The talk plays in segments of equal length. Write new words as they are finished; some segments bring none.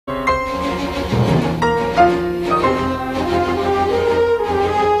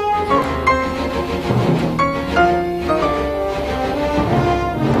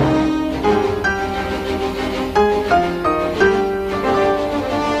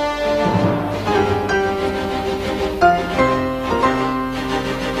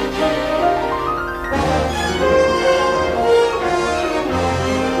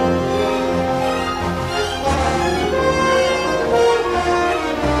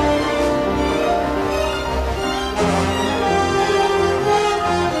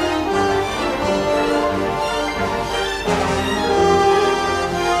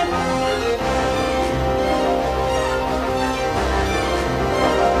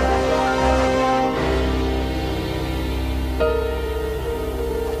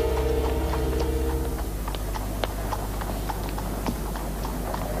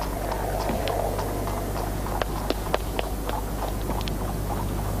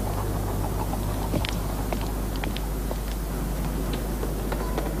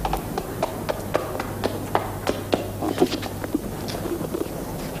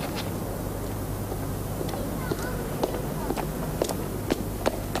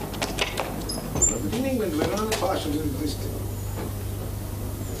partial to the hoisting.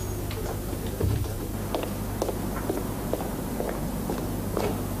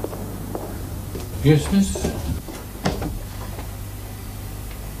 Yes, miss?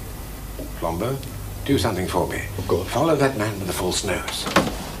 Plomber, do something for me. Of course. Follow that man with the false nose.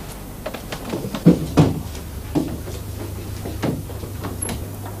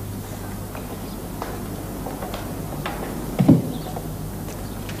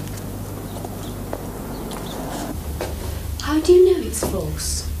 How do you know it's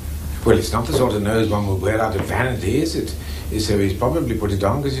false? Well, it's not the sort of nose one would wear out of vanity, is it? So he's probably put it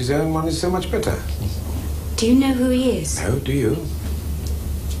on because his own one is so much better. Do you know who he is? No, do you?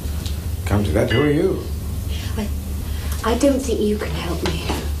 Come to that, who are you? I don't think you can help me.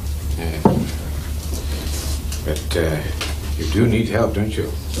 Yeah. But you do need help, don't you?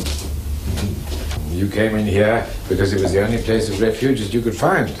 You came in here because it was the only place of refuge that you could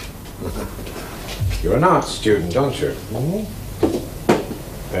find. You're an art student, aren't you?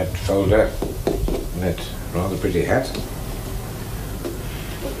 That folder and that rather pretty hat.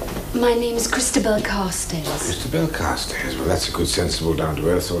 My name's Christabel Carstairs. Christabel Carstairs. Well, that's a good, sensible,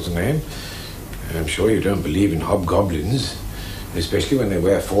 down-to-earth sort of name. I'm sure you don't believe in hobgoblins, especially when they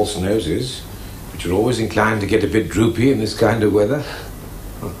wear false noses, which are always inclined to get a bit droopy in this kind of weather.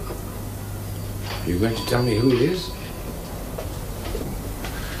 You going to tell me who it is?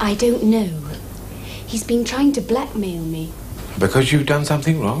 I don't know. He's been trying to blackmail me. Because you've done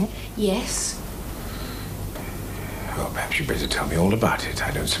something wrong? Yes. Well, perhaps you'd better tell me all about it.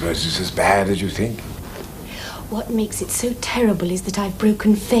 I don't suppose it's as bad as you think. What makes it so terrible is that I've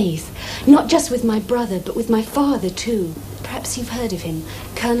broken faith. Not just with my brother, but with my father, too. Perhaps you've heard of him,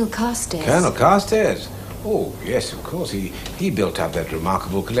 Colonel Carstairs. Colonel Carstairs? Oh, yes, of course. He built up that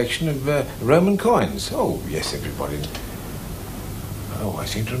remarkable collection of Roman coins. Oh, yes, everybody. Oh, I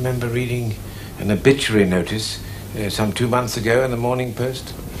seem to remember reading an obituary notice some 2 months ago in the Morning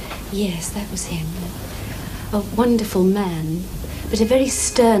Post. Yes, that was him. A wonderful man, but a very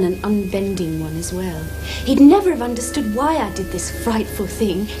stern and unbending one as well. He'd never have understood why I did this frightful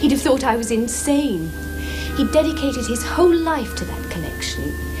thing. He'd have thought I was insane. He dedicated his whole life to that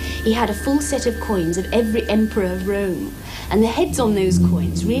collection. He had a full set of coins of every emperor of Rome, and the heads on those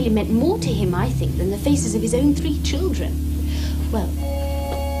coins really meant more to him, I think, than the faces of his own 3 children. Well...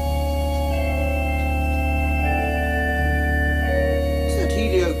 Is that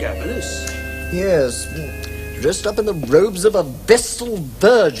Heliogabalus? Yes, dressed up in the robes of a Vestal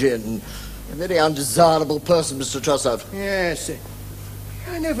Virgin. A very undesirable person, Mr. Truslove. Yes.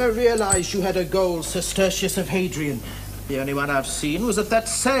 I never realized you had a gold Sestertius of Hadrian. The only one I've seen was at that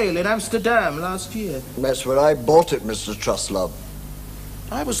sale in Amsterdam last year. That's where I bought it, Mr. Truslove.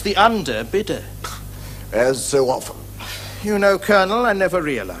 I was the underbidder. As so often. You know, Colonel, I never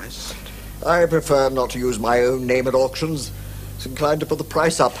realized. I prefer not to use my own name at auctions. It's inclined to put the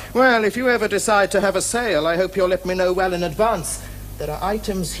price up. Well, if you ever decide to have a sale, I hope you'll let me know well in advance. There are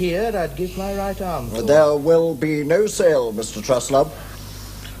items here I'd give my right arm for. There will be no sale, Mr. Truslove.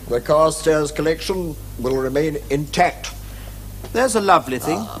 The Carstairs collection will remain intact. There's a lovely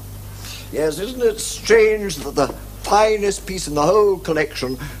thing. Yes, isn't it strange that the finest piece in the whole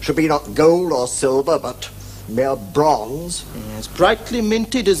collection should be not gold or silver, but mere bronze? Yes, brightly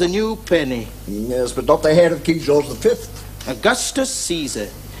minted as a new penny. Yes, but not the head of King George V. Augustus Caesar.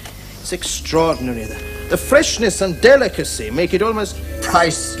 It's extraordinary. The freshness and delicacy make it almost...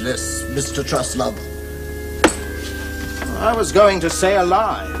 priceless, Mr. Truslove. I was going to say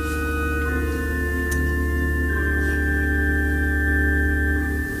alive.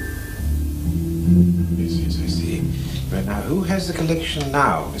 Yes, I see. But now, who has the collection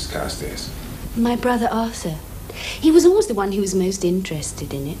now, Miss Carstairs? My brother Arthur. He was always the one who was most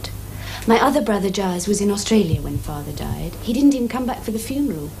interested in it. My other brother, Giles, was in Australia when Father died. He didn't even come back for the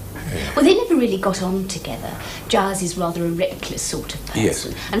funeral. Well, they never really got on together. Giles is rather a reckless sort of person. Yes.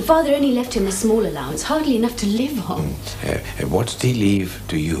 And Father only left him a small allowance, hardly enough to live on. What did he leave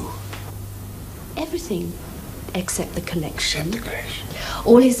to you? Everything, except the collection. Except the collection.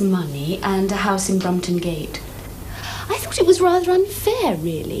 All his money and a house in Brumpton Gate. I thought it was rather unfair,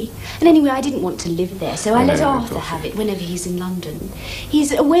 really. And anyway, I didn't want to live there, so I let Arthur have it whenever he's in London.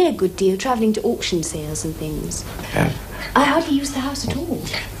 He's away a good deal, travelling to auction sales and things. I hardly use the house at all.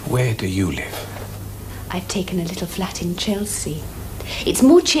 Where do you live? I've taken a little flat in Chelsea. It's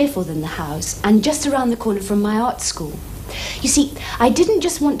more cheerful than the house, and just around the corner from my art school. You see, I didn't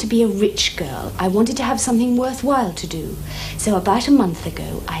just want to be a rich girl. I wanted to have something worthwhile to do. So about a month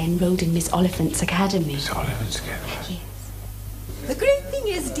ago, I enrolled in Miss Oliphant's Academy. Miss Oliphant's Academy? Yes. The great thing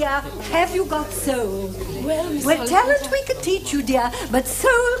is, dear, have you got soul? Well, talent we can teach you, dear, but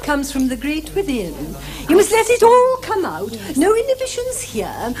soul comes from the great within. You must let it all come out. Yes. No inhibitions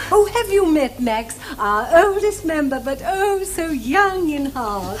here. Oh, have you met Max, our oldest member, but oh, so young in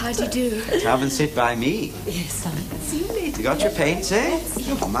heart? How do you do? Come and sit by me. Yes, I'll see you later. You got your paints, eh?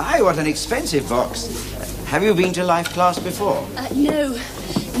 Oh, my, what an expensive box. Have you been to life class before? No,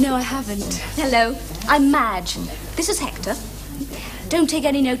 I haven't. Hello, I'm Madge. This is Hector. Don't take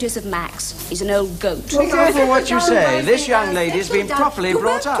any notice of Max. He's an old goat. Be careful what you say. This young lady's been properly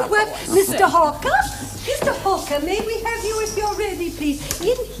brought up. Mr. Hawker? Mr. Hawker, may we have you if you're ready, please?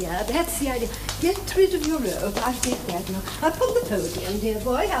 In here, that's the idea. Get rid of your robe. I'll take that now. Up on the podium, dear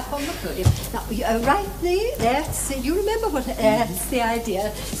boy, up on the podium. Now, right there, that's it. You remember what, that's the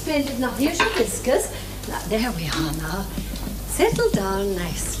idea. Splendid. Now, here's your whiskers. Now, there we are now. Settle down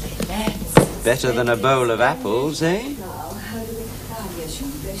nicely. That's better than a bowl of apples, eh? Now, how do we...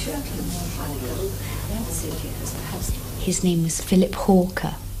 yes, that's it, yes, perhaps. His name was Philip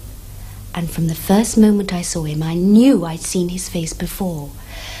Hawker. And from the first moment I saw him, I knew I'd seen his face before.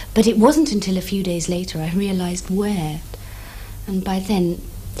 But it wasn't until a few days later I realized where. And by then,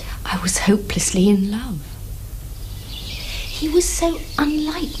 I was hopelessly in love. He was so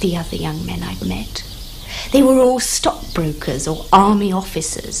unlike the other young men I'd met. They were all stockbrokers or army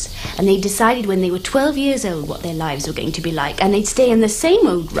officers, and they decided when they were 12 years old what their lives were going to be like, and they'd stay in the same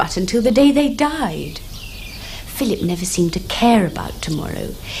old rut until the day they died. Philip never seemed to care about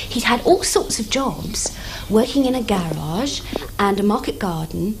tomorrow. He'd had all sorts of jobs, working in a garage and a market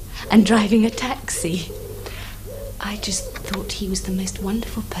garden and driving a taxi. I just thought he was the most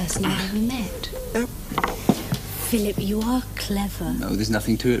wonderful person I'd ever met. Philip, you are clever. No, there's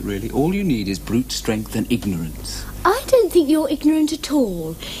nothing to it, really. All you need is brute strength and ignorance. I don't think you're ignorant at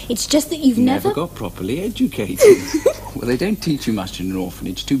all. It's just that you've never got properly educated. Well, they don't teach you much in an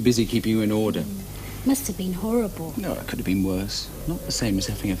orphanage. Too busy keeping you in order. Must have been horrible. No, it could have been worse. Not the same as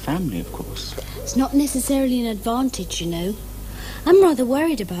having a family, of course. It's not necessarily an advantage, you know. I'm rather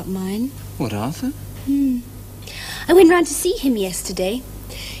worried about mine. What, Arthur? I went round to see him yesterday.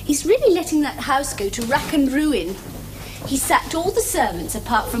 He's really letting that house go to rack and ruin. He sacked all the servants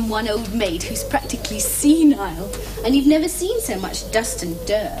apart from one old maid who's practically senile. And you've never seen so much dust and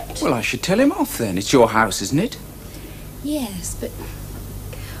dirt. Well, I should tell him off then. It's your house, isn't it? Yes, but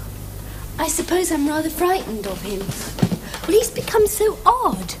I suppose I'm rather frightened of him. Well, he's become so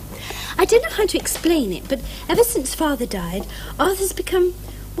odd. I don't know how to explain it, but ever since Father died, Arthur's become,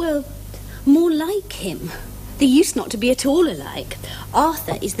 well, more like him. They used not to be at all alike.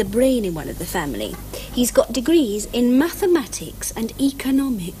 Arthur is the brainy one of the family. He's got degrees in mathematics and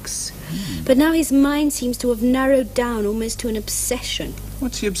economics. But now his mind seems to have narrowed down almost to an obsession.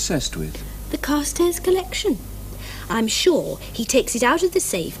 What's he obsessed with? The Carstairs collection. I'm sure he takes it out of the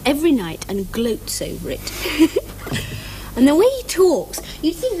safe every night and gloats over it. And the way he talks,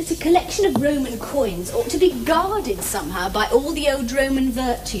 you'd think that a collection of Roman coins ought to be guarded somehow by all the old Roman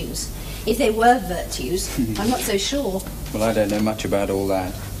virtues. If they were virtues, I'm not so sure. Well, I don't know much about all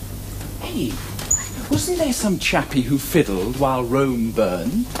that. Hey, wasn't there some chappie who fiddled while Rome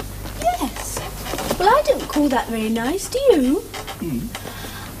burned? Yes. Well, I don't call that very nice, do you?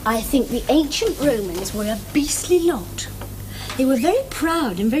 I think the ancient Romans were a beastly lot. They were very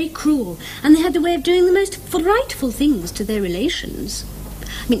proud and very cruel, and they had the way of doing the most frightful things to their relations.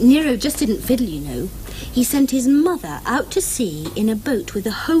 I mean, Nero just didn't fiddle, you know. He sent his mother out to sea in a boat with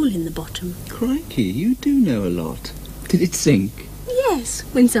a hole in the bottom. Crikey, you do know a lot. Did it sink? Yes,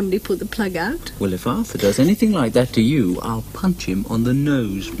 when somebody pulled the plug out. Well, if Arthur does anything like that to you, I'll punch him on the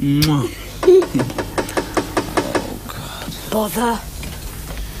nose. Mwah. Oh, God. Bother.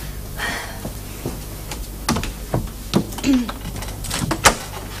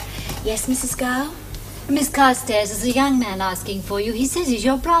 Yes, Mrs. Gow? Miss Carstairs, there's a young man asking for you. He says he's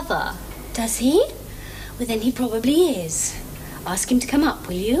your brother. Does he? Well, then he probably is. Ask him to come up,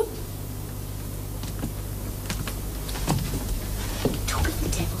 will you? Talk of the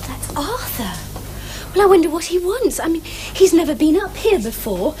devil, that's Arthur. Well, I wonder what he wants. I mean, he's never been up here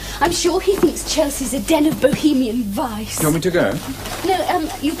before. I'm sure he thinks Chelsea's a den of bohemian vice. Do you want me to go? No,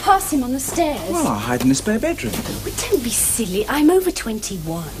 you pass him on the stairs. Well, I'll hide in the spare bedroom. Well, don't be silly. I'm over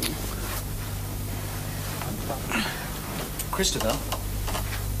 21. Christopher?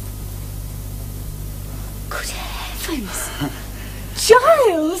 Good heavens.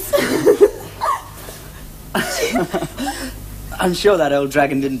 Giles! I'm sure that old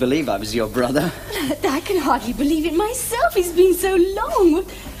dragon didn't believe I was your brother. I can hardly believe it myself. It's been so long.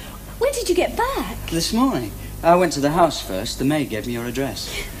 When did you get back? This morning. I went to the house first. The maid gave me your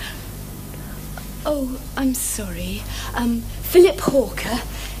address. Oh, I'm sorry. Philip Hawker.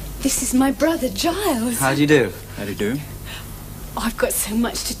 This is my brother, Giles. How do you do? How do you do? I've got so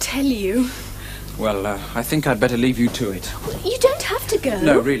much to tell you. Well, I think I'd better leave you to it. You don't have to go.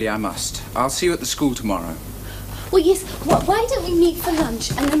 No, really, I must. I'll see you at the school tomorrow. Well, yes. Why don't we meet for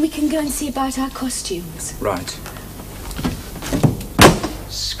lunch and then we can go and see about our costumes? Right.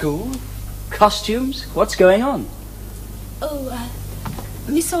 School? Costumes? What's going on? Oh,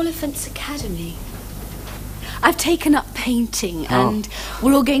 Miss Oliphant's Academy. I've taken up painting and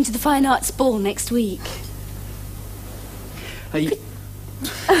we're all going to the Fine Arts Ball next week. Are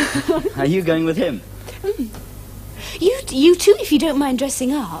you going with him? You too, if you don't mind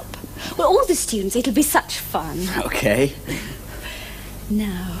dressing up. Well, all the students, it'll be such fun. Okay.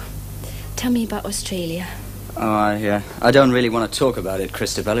 Now, tell me about Australia. Oh, I don't really want to talk about it,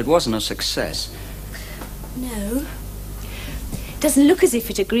 Christabel. It wasn't a success. No. Doesn't look as if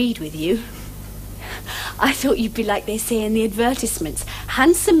it agreed with you. I thought you'd be like they say in the advertisements.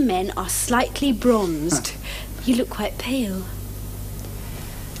 Handsome men are slightly bronzed. You look quite pale.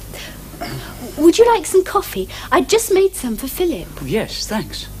 Would you like some coffee? I just made some for Philip. Yes,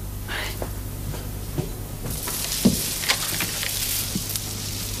 thanks.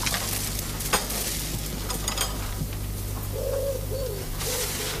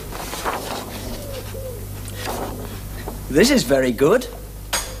 This is very good.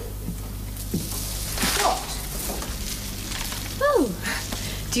 Oh,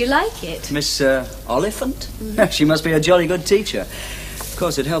 do you like it? Miss Oliphant? She must be a jolly good teacher. Of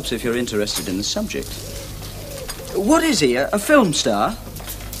course, it helps if you're interested in the subject. What is he, a film star?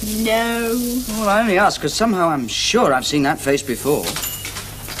 No. Well, I only ask because somehow I'm sure I've seen that face before.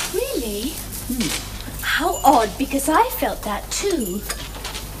 Really? How odd, because I felt that too.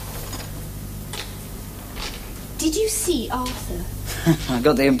 Did you see Arthur? I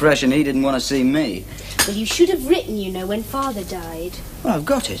got the impression he didn't want to see me. Well, you should have written, you know, when Father died. Well, I've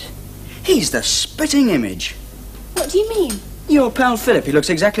got it. He's the spitting image. What do you mean? Your pal Philip, he looks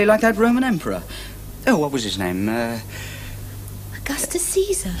exactly like that Roman emperor. Oh, what was his name? Augustus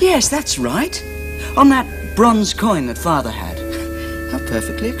Caesar. Yes, that's right. On that bronze coin that Father had. How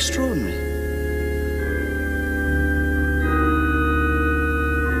perfectly extraordinary.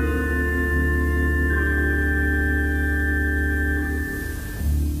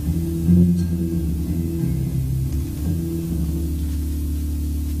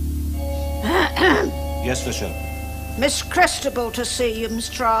 Yes, Fisher. Miss Christabel to see you,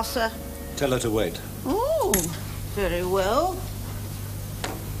 Mr. Arthur. Tell her to wait. Oh, very well.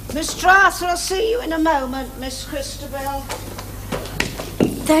 Mr. Arthur, I'll see you in a moment, Miss Christabel.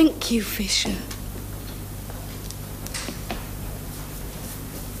 Thank you, Fisher.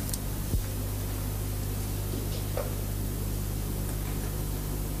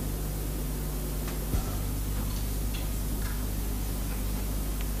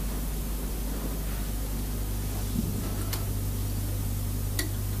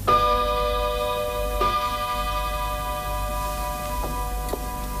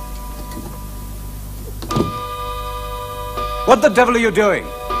 What the devil are you doing?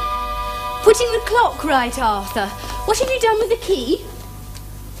 Putting the clock right, Arthur. What have you done with the key?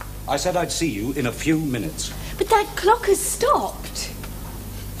 I said I'd see you in a few minutes. But that clock has stopped.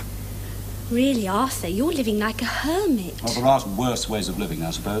 Really, Arthur, you're living like a hermit. Well, there are worse ways of living,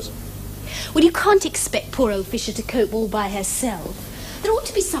 I suppose. Well, you can't expect poor old Fisher to cope all by herself. There ought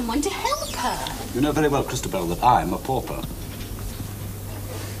to be someone to help her. You know very well, Christabel, that I'm a pauper.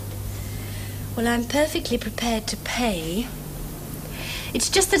 Well, I'm perfectly prepared to pay. It's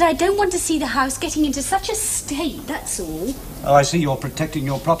just that I don't want to see the house getting into such a state, that's all. Oh, I see you're protecting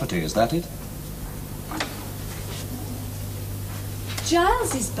your property, is that it?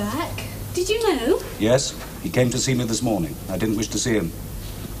 Giles is back. Did you know? Yes, he came to see me this morning. I didn't wish to see him.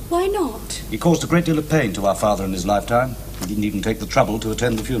 Why not? He caused a great deal of pain to our father in his lifetime. He didn't even take the trouble to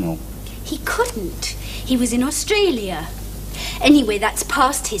attend the funeral. He couldn't. He was in Australia. Anyway, that's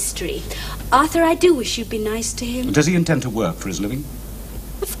past history. Arthur, I do wish you'd be nice to him. Does he intend to work for his living?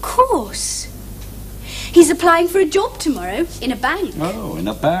 Of course. He's applying for a job tomorrow in a bank. Oh, in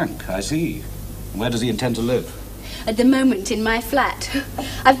a bank, I see. Where does he intend to live? At the moment, in my flat.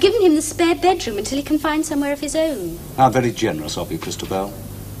 I've given him the spare bedroom until he can find somewhere of his own. How very generous of you, Christabel.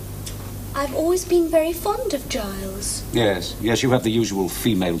 I've always been very fond of Giles. Yes, you have the usual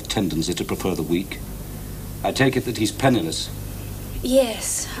female tendency to prefer the weak. I take it that he's penniless.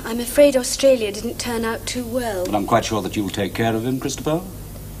 Yes, I'm afraid Australia didn't turn out too well. But I'm quite sure that you'll take care of him, Christabel.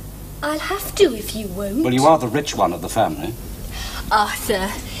 I'll have to if you won't. Well, you are the rich one of the family.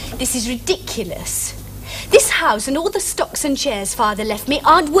 Arthur, this is ridiculous. This house and all the stocks and shares Father left me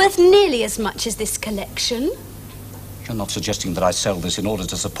aren't worth nearly as much as this collection. You're not suggesting that I sell this in order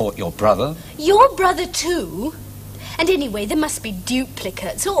to support your brother? Your brother too? And anyway, there must be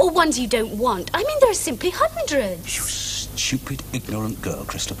duplicates or ones you don't want. I mean, there are simply hundreds. You stupid, ignorant girl,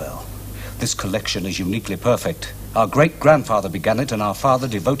 Christabel. This collection is uniquely perfect. Our great-grandfather began it, and our father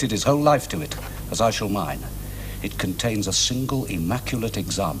devoted his whole life to it, as I shall mine. It contains a single immaculate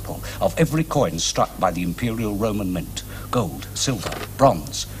example of every coin struck by the Imperial Roman Mint. Gold, silver,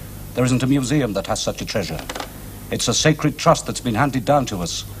 bronze. There isn't a museum that has such a treasure. It's a sacred trust that's been handed down to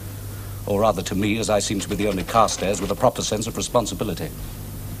us. Or rather to me, as I seem to be the only Carstairs with a proper sense of responsibility.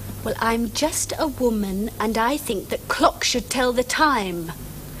 Well, I'm just a woman, and I think that clocks should tell the time.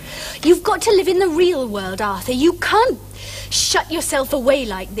 You've got to live in the real world, Arthur. You can't shut yourself away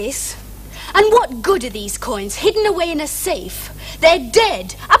like this. And what good are these coins hidden away in a safe? They're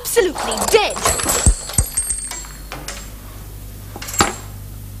dead, absolutely dead.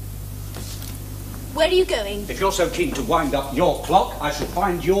 Where are you going? If you're so keen to wind up your clock, I shall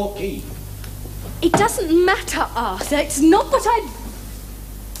find your key. It doesn't matter, Arthur. It's not what I...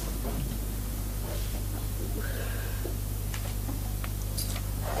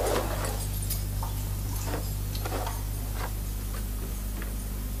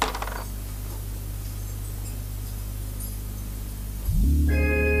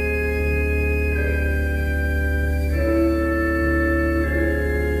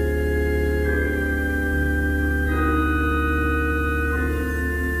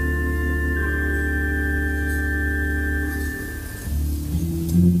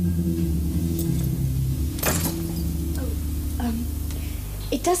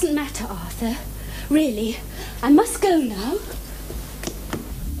 It doesn't matter, Arthur. Really. I must go now.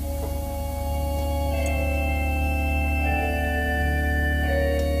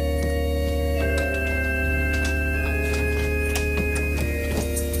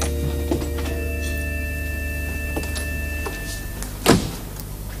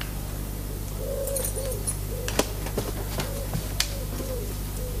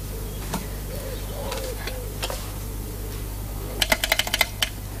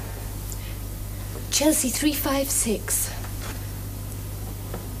 Chelsea 356.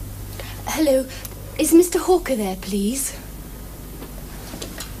 Hello, is Mr. Hawker there, please?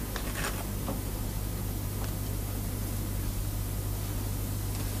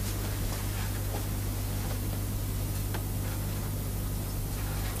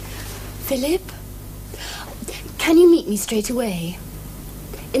 Philip? Can you meet me straight away?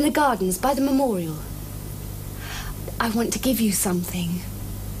 In the gardens, by the memorial. I want to give you something.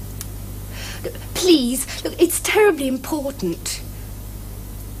 Please, look, it's terribly important.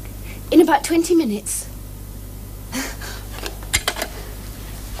 In about 20 minutes.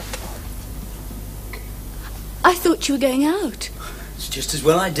 I thought you were going out. It's just as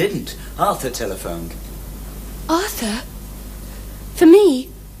well I didn't. Arthur telephoned. Arthur? For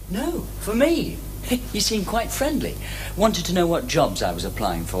me? No, for me. He seemed quite friendly. Wanted to know what jobs I was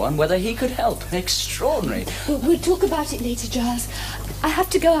applying for and whether he could help. Extraordinary. We'll talk about it later, Giles. I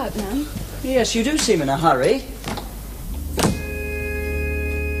have to go out now. Yes, you do seem in a hurry.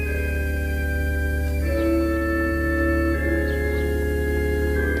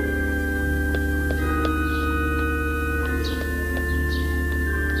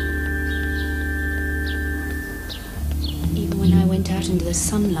 Even when I went out into the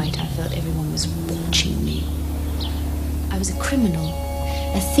sunlight, I felt everyone was watching me. I was a criminal,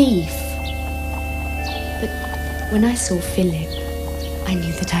 a thief. But when I saw Philip, I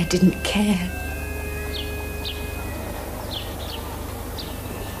knew that I didn't care.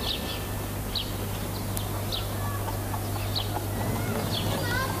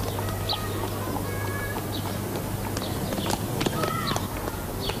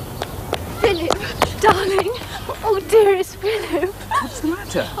 Philip, darling. Oh, dearest Philip. What's the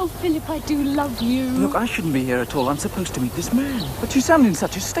matter? Oh, Philip, I do love you. Look, I shouldn't be here at all. I'm supposed to meet this man. But you sound in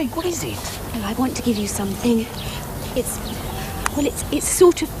such a state. What is it? Well, I want to give you something. It's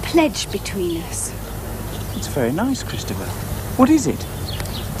sort of pledge between us. It's very nice, Christopher. What is it?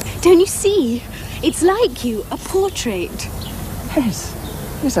 Don't you see? It's like you, a portrait. Yes.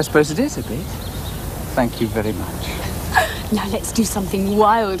 Yes, I suppose it is a bit. Thank you very much. Now let's do something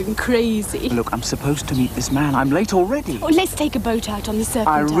wild and crazy. Look, I'm supposed to meet this man. I'm late already. Oh, let's take a boat out on the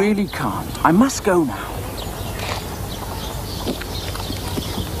Serpentine. I really can't. I must go now.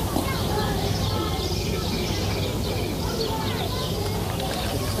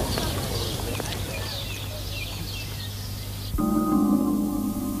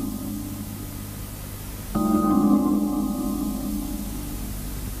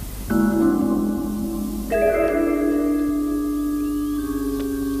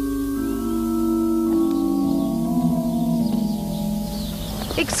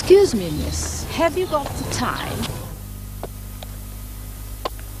 Excuse me, miss. Have you got the time?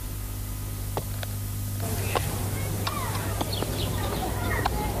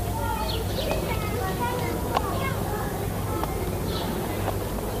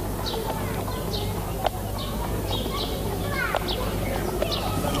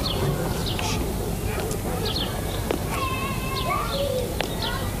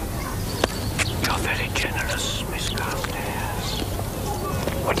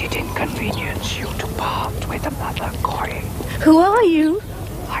 Who are you?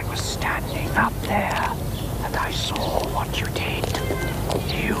 I was standing up there, and I saw what you did.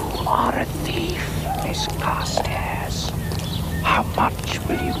 You are a thief, Miss Carstairs. How much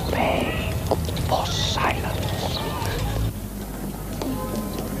will you pay for silence?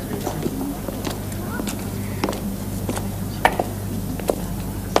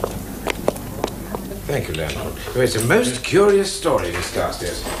 Thank you, landlord. Well, it's a most curious story, Miss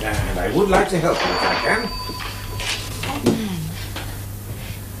Carstairs, and I would like to help you if I can. That man.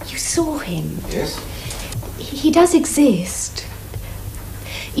 You saw him. Yes? He does exist.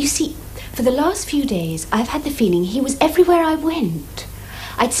 You see, for the last few days, I've had the feeling he was everywhere I went.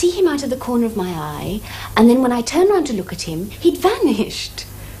 I'd see him out of the corner of my eye, and then when I turned round to look at him, he'd vanished.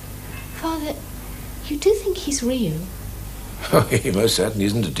 Father, you do think he's real? Oh, he most certainly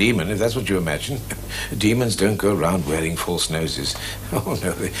isn't a demon, if that's what you imagine. Demons don't go around wearing false noses. Oh,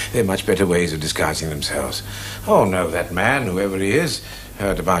 no, they're much better ways of disguising themselves. Oh, no, that man, whoever he is,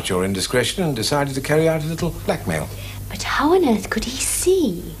 heard about your indiscretion and decided to carry out a little blackmail. But how on earth could he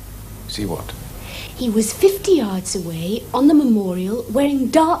see? See what? He was 50 yards away, on the memorial, wearing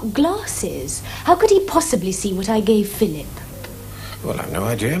dark glasses. How could he possibly see what I gave Philip? Well, I've no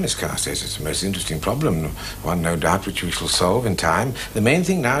idea, Miss Carstairs. It's a most interesting problem. One, no doubt, which we shall solve in time. The main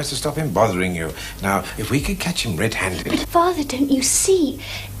thing now is to stop him bothering you. Now, if we could catch him red-handed... But, Father, don't you see?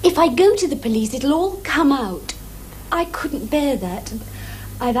 If I go to the police, it'll all come out. I couldn't bear that.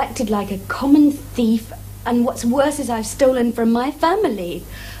 I've acted like a common thief, and what's worse is I've stolen from my family.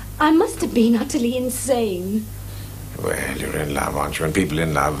 I must have been utterly insane. Well, you're in love, aren't you? And people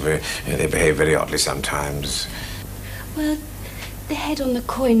in love, they behave very oddly sometimes. Well... the head on the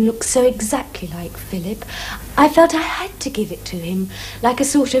coin looks so exactly like Philip. I felt I had to give it to him, like a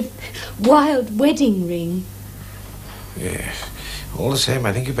sort of wild wedding ring. Yes. All the same,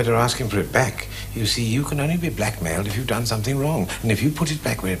 I think you'd better ask him for it back. You see, you can only be blackmailed if you've done something wrong, and if you put it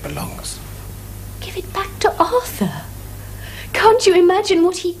back where it belongs. Give it back to Arthur? Can't you imagine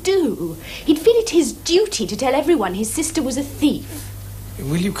what he'd do? He'd feel it his duty to tell everyone his sister was a thief.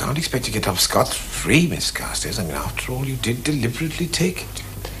 Well, you can't expect to get off scot-free, Miss Carstairs. I mean, after all, you did deliberately take it.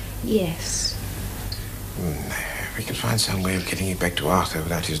 Yes. We could find some way of getting it back to Arthur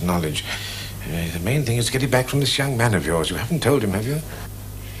without his knowledge. The main thing is to get it back from this young man of yours. You haven't told him, have you?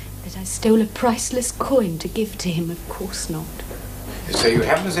 That I stole a priceless coin to give to him, of course not. So you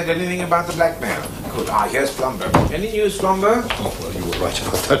haven't said anything about the blackmail? Good. Here's Flumber. Any news, Flumber? Oh, well, you were right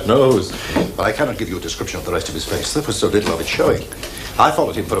about that nose. But I cannot give you a description of the rest of his face. There was so little of it showing. I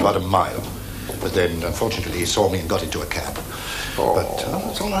followed him for about a mile. But then, unfortunately, he saw me and got into a cab. Oh.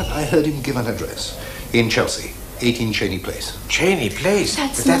 But it's all right. I heard him give an address. In Chelsea. 18 Cheney Place. Cheney Place?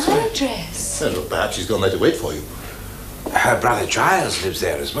 That's my address. Well, perhaps she's gone there to wait for you. Her brother Giles lives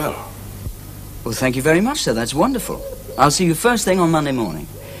there as well. Well, thank you very much, sir. That's wonderful. I'll see you first thing on Monday morning.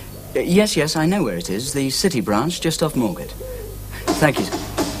 Yes, I know where it is. The city branch, just off Moorgate. Thank you.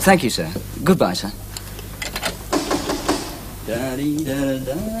 Thank you, sir. Goodbye, sir.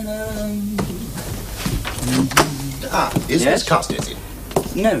 Is Miss Carstairs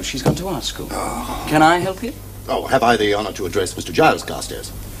in? No, she's gone to art school. Oh. Can I help you? Oh, have I the honor to address Mr. Giles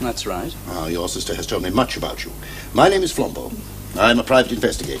Carstairs? That's right. Your sister has told me much about you. My name is Flambeau. I'm a private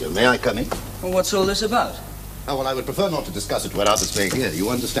investigator. May I come in? Well, what's all this about? Oh, well, I would prefer not to discuss it where others may hear. You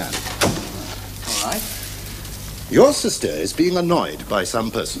understand? All right. Your sister is being annoyed by some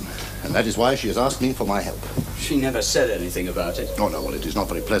person, and that is why she has asked me for my help. She never said anything about it. Oh, no, well, it is not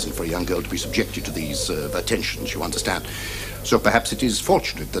very pleasant for a young girl to be subjected to these attentions, you understand. So perhaps it is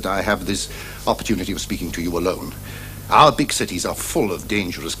fortunate that I have this opportunity of speaking to you alone. Our big cities are full of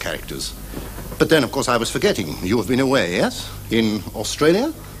dangerous characters. But then, of course, I was forgetting. You have been away, yes? In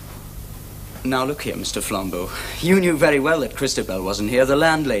Australia? Now, look here, Mr. Flambeau. You knew very well that Christabel wasn't here. The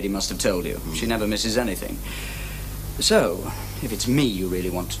landlady must have told you. She never misses anything. So, if it's me you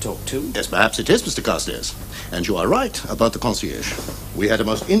really want to talk to... Yes, perhaps it is, Mr. Carstairs. And you are right about the concierge. We had a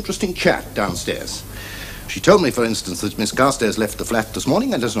most interesting chat downstairs. She told me, for instance, that Miss Carstairs left the flat this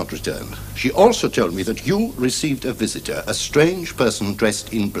morning and has not returned. She also told me that you received a visitor, a strange person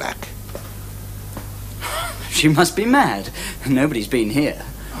dressed in black. She must be mad. Nobody's been here.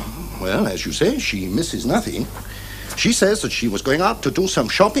 Well, as you say, she misses nothing. She says that she was going out to do some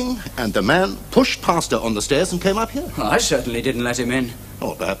shopping, and the man pushed past her on the stairs and came up here. Well, I certainly didn't let him in.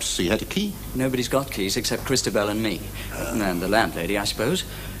 Or perhaps he had a key. Nobody's got keys except Christabel and me. And the landlady, I suppose.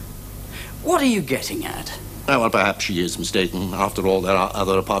 What are you getting at? Well, perhaps she is mistaken. After all, there are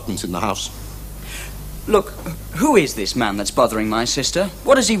other apartments in the house. Look, who is this man that's bothering my sister?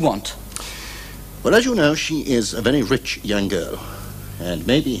 What does he want? Well, as you know, she is a very rich young girl. And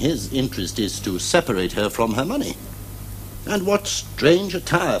maybe his interest is to separate her from her money. And what strange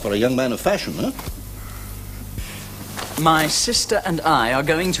attire for a young man of fashion, huh? My sister and I are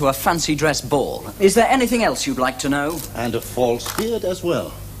going to a fancy dress ball. Is there anything else you'd like to know? And a false beard as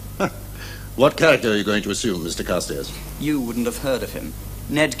well. Huh. What character are you going to assume, Mr. Carstairs? You wouldn't have heard of him.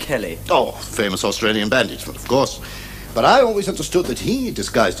 Ned Kelly. Oh, famous Australian bandit, of course. But I always understood that he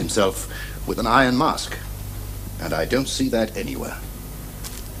disguised himself with an iron mask. And I don't see that anywhere.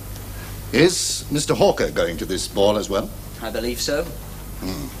 Is Mr. Hawker going to this ball as well? I believe so.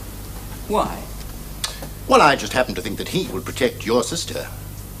 Why? Well, I just happen to think that he will protect your sister.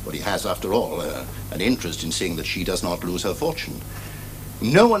 Well, he has, after all, an interest in seeing that she does not lose her fortune.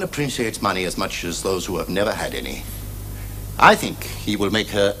 No one appreciates money as much as those who have never had any. I think he will make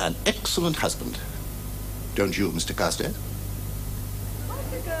her an excellent husband. Don't you, Mr. Carstairs?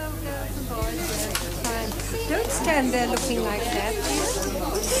 Don't stand there looking like that.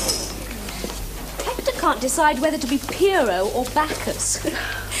 Hector can't decide whether to be Pierrot or Bacchus.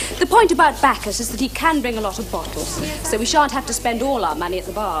 The point about Bacchus is that he can bring a lot of bottles, so we shan't have to spend all our money at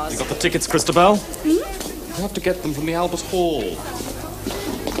the bars. You got the tickets, Christabel? You have to get them from the Albert Hall.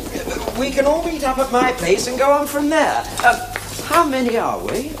 We can all meet up at my place and go on from there. How many are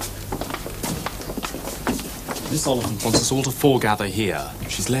we? Miss Oliphant wants us all to foregather here.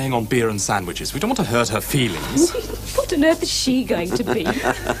 She's laying on beer and sandwiches. We don't want to hurt her feelings. What on earth is she going to be?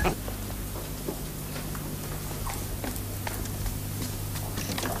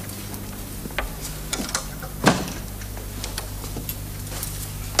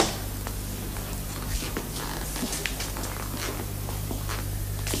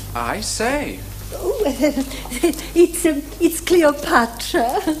 I say. Oh, it's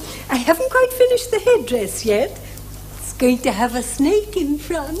Cleopatra. I haven't quite finished the headdress yet. It's going to have a snake in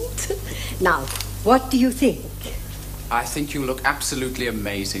front. Now, what do you think? I think you look absolutely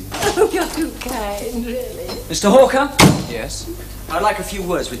amazing. Oh, you're too kind, really. Mr. Hawker? Yes? I'd like a few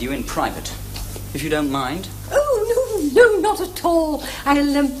words with you in private, if you don't mind. Oh, no, not at all.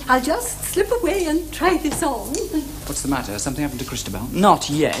 I'll just slip away and try this on. What's the matter? Has something happened to Christabel? Not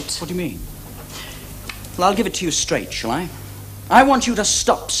yet. What do you mean? Well, I'll give it to you straight, shall I? I want you to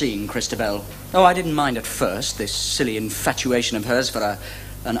stop seeing Christabel. Oh, I didn't mind at first, this silly infatuation of hers for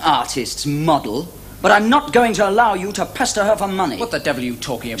an artist's model. But I'm not going to allow you to pester her for money. What the devil are you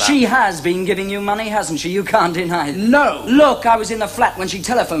talking about? She has been giving you money, hasn't she? You can't deny it. No! Look, I was in the flat when she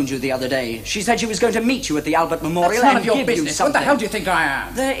telephoned you the other day. She said she was going to meet you at the Albert Memorial. That's none and of your give business. You something. What the hell do you think I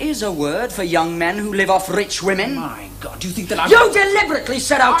am? There is a word for young men who live off rich women. My God, do you think that I'm... You deliberately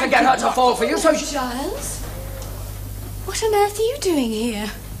set out to get her to fall for you, so she... Giles? What on earth are you doing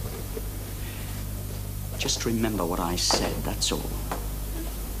here? Just remember what I said, that's all.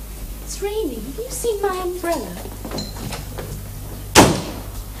 It's raining. Have you seen my umbrella?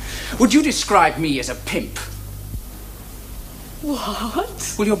 Would you describe me as a pimp?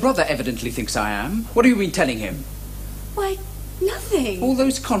 What? Well, your brother evidently thinks I am. What have you been telling him? Why, nothing. All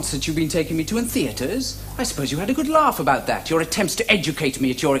those concerts you've been taking me to and theatres? I suppose you had a good laugh about that. Your attempts to educate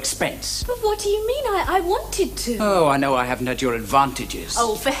me at your expense. But what do you mean? I wanted to. Oh, I know I haven't had your advantages.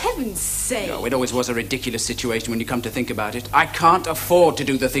 Oh, for heaven's sake. No, it always was a ridiculous situation when you come to think about it. I can't afford to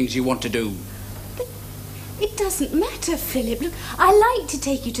do the things you want to do. But it doesn't matter, Philip. Look, I like to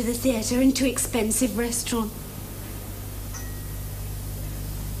take you to the theatre and to expensive restaurants.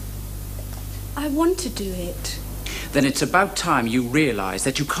 I want to do it. Then it's about time you realise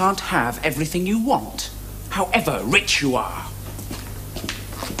that you can't have everything you want, however rich you are.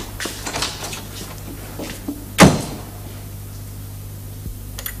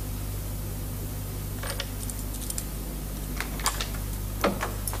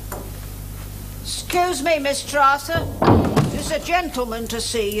 Excuse me, Miss Strasser. There's a gentleman to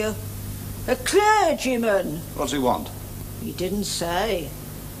see you. A clergyman. What's he want? He didn't say.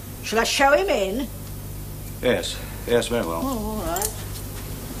 Shall I show him in? Yes. Yes, very well. Oh, all right.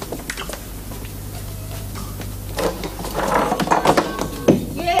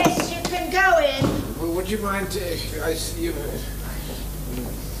 Yes, you can go in. Well, would you mind... I see you...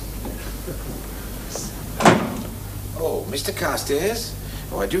 Oh, Mr. Carstairs?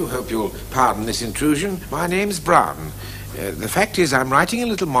 Oh, I do hope you'll pardon this intrusion. My name's Brown. The fact is, I'm writing a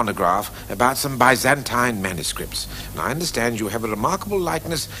little monograph about some Byzantine manuscripts. And I understand you have a remarkable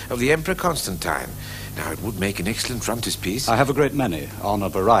likeness of the Emperor Constantine. Now, it would make an excellent frontispiece. I have a great many, on a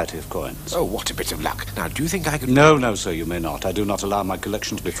variety of coins. Oh, what a bit of luck. Now, do you think I could... No, sir, you may not. I do not allow my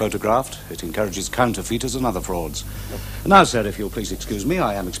collection to be photographed. It encourages counterfeiters and other frauds. Now, sir, if you'll please excuse me,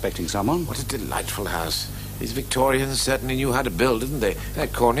 I am expecting someone. What a delightful house. These Victorians certainly knew how to build, didn't they?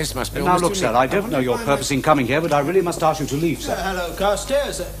 That cornice must be... Now, look, sir, I don't know your purpose in coming here, but I really must ask you to leave, sir. Hello,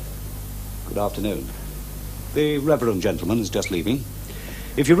 Carstairs. Good afternoon. The reverend gentleman is just leaving.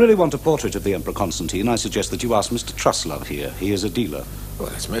 If you really want a portrait of the Emperor Constantine, I suggest that you ask Mr. Truslove here. He is a dealer. Well,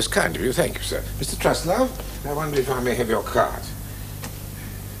 that's most kind of you. Thank you, sir. Mr. Truslove, I wonder if I may have your card.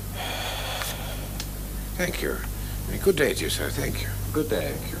 Thank you. Good day to you, sir. Thank you. Good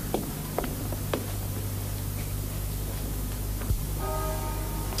day. Thank you.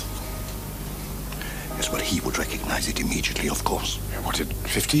 Yes, well, he would recognize it immediately, of course. What, at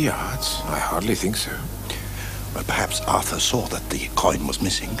 50 yards? I hardly think so. Well, perhaps Arthur saw that the coin was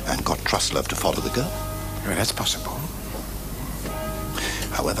missing and got Truslove to follow the girl. Well, that's possible.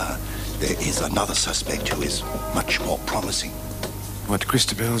 However, there is another suspect who is much more promising. What,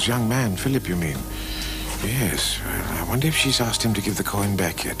 Christabel's young man, Philip, you mean? Yes. Well, I wonder if she's asked him to give the coin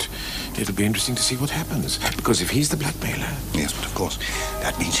back yet. It'll be interesting to see what happens. Because if he's the blackmailer... Yes, but of course,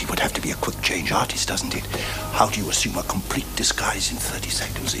 that means he would have to be a quick change artist, doesn't it? How do you assume a complete disguise in 30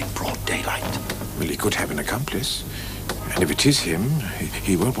 seconds in broad daylight? Well, he could have an accomplice. And if it is him,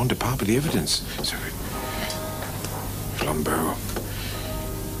 he won't want to part with the evidence. So... Flambeau.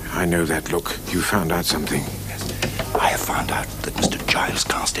 I know that look. You found out something. I have found out that Mr. Giles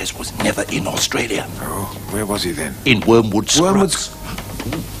Carstairs was never in Australia. Oh, where was he then? In Wormwood Scrubs.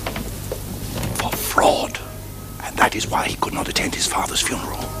 Wormwood... For fraud. And that is why he could not attend his father's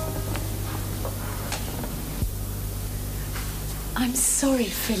funeral. I'm sorry,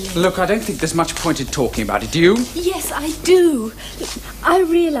 Philip. Look, I don't think there's much point in talking about it, do you? Yes, I do. I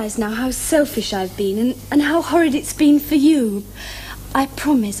realise now how selfish I've been and how horrid it's been for you. I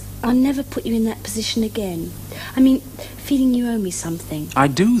promise I'll never put you in that position again. I mean, feeling you owe me something. I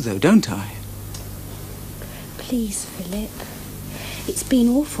do, though, don't I? Please, Philip. It's been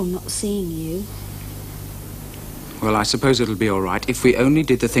awful not seeing you. Well, I suppose it'll be all right if we only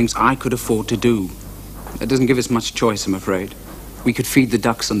did the things I could afford to do. It doesn't give us much choice, I'm afraid. We could feed the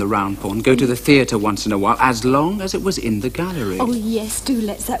ducks on the round pond, go to the theatre once in a while, as long as it was in the gallery. Oh, yes, do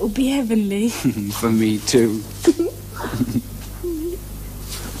let's. That would be heavenly. For me, too.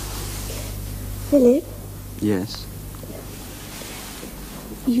 Philip? Yes?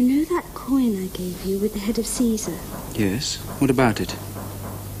 You know that coin I gave you with the head of Caesar? Yes? What about it?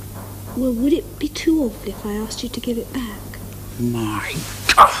 Well, would it be too awful if I asked you to give it back? My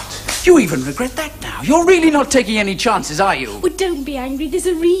God! You even regret that now? You're really not taking any chances, are you? Well, don't be angry. There's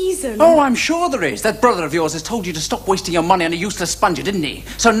a reason. Oh, I'm sure there is. That brother of yours has told you to stop wasting your money on a useless sponger, didn't he?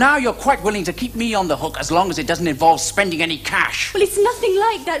 So now you're quite willing to keep me on the hook as long as it doesn't involve spending any cash. Well, it's nothing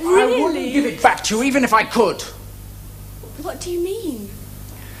like that, really. I wouldn't give it back to you, even if I could. What do you mean?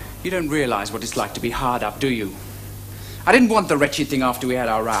 You don't realize what it's like to be hard up, do you? I didn't want the wretched thing after we had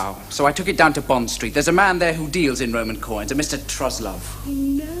our row, so I took it down to Bond Street. There's a man there who deals in Roman coins, a Mr. Truslove.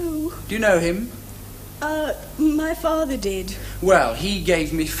 No. Do you know him? My father did. Well, he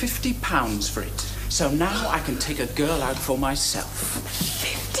gave me £50 for it. So now I can take a girl out for myself.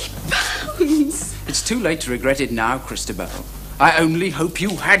 £50? It's too late to regret it now, Christabel. I only hope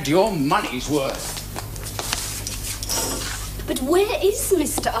you had your money's worth. But where is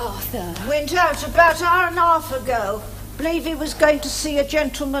Mr. Arthur? Went out about an hour and a half ago. Believe he was going to see a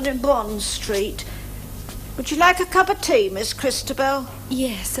gentleman in Bond Street. Would you like a cup of tea, Miss Christabel?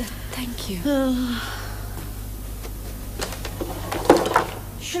 Yes, thank you.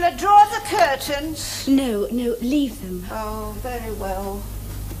 Shall I draw the curtains? No, leave them. Oh, very well.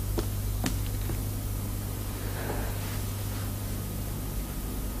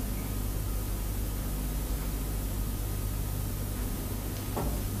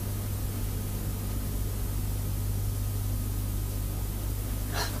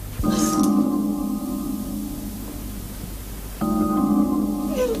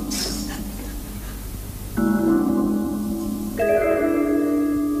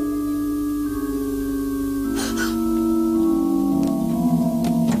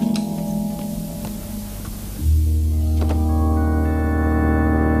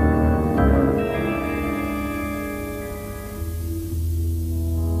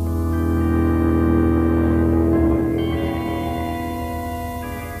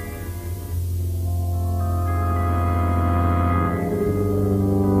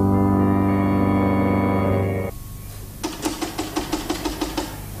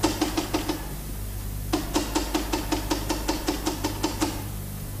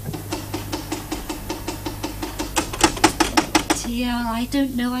 dear, I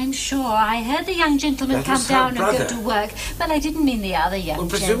don't know, I'm sure. I heard the young gentleman That come was her down and brother. go to work, but I didn't mean the other young Well,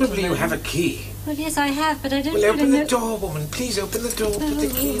 presumably gentleman. you have a key. Well, yes, I have, but I don't Well, really open know... the door, woman. Please open the door. Put the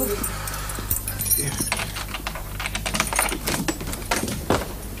key in. Yeah.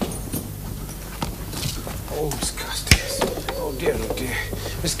 Oh, Miss Carstairs. Oh, dear, oh, dear.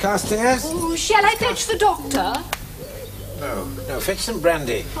 Miss Carstairs? Oh, shall I fetch the doctor? No, no, fetch some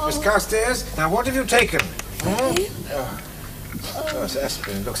brandy. Miss Carstairs, now what have you taken? Hmm? Oh, it's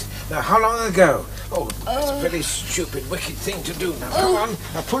aspirin. Looks. Now, how long ago? Oh, that's a very stupid, wicked thing to do. Now, come on.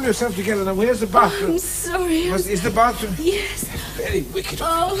 Now, pull yourself together. Now, where's the bathroom? I'm sorry. Is the bathroom? Yes. Very wicked.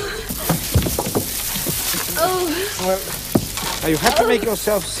 Oh. Well, now you have to make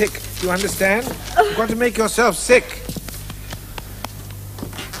yourself sick. Do you understand? You've got to make yourself sick.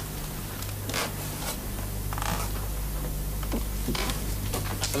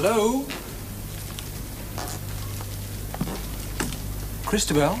 Hello?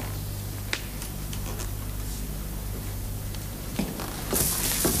 Christabel?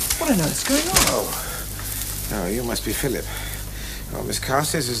 What on earth's going on? Oh, you must be Philip. Oh, Miss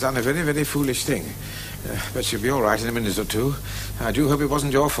Carstairs has done a very, very foolish thing. But she'll be all right in a minute or two. I do hope it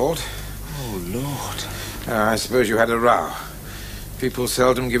wasn't your fault. Oh, Lord. I suppose you had a row. People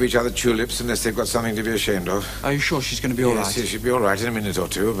seldom give each other tulips unless they've got something to be ashamed of. Are you sure she's going to be all right? Yes, she'll be all right in a minute or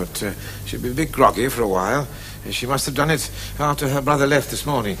two, but she'll be a bit groggy for a while. She must have done it after her brother left this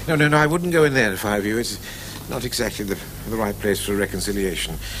morning. No, I wouldn't go in there if I were you. It's not exactly the right place for a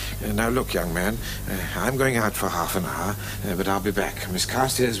reconciliation. Now, look, young man, I'm going out for half an hour, but I'll be back. Miss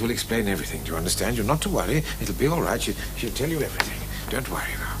Carstairs will explain everything. Do you understand? You're not to worry. It'll be all right. She'll tell you everything. Don't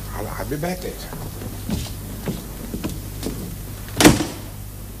worry now. I'll be back later.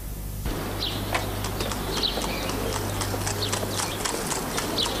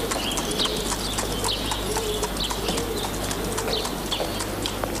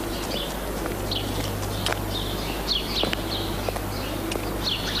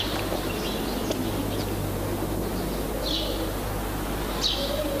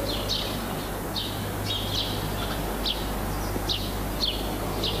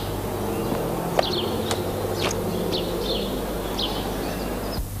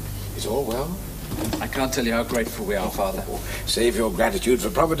 I can't tell you how grateful we are, Father. Save your gratitude for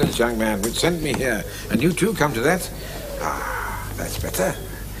Providence, young man, which sent me here. And you too come to that. Ah, that's better.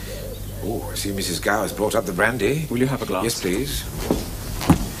 Oh, I see Mrs. Gow has brought up the brandy. Will you have a glass? Yes, please.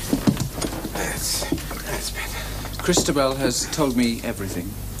 That's better. Christabel has told me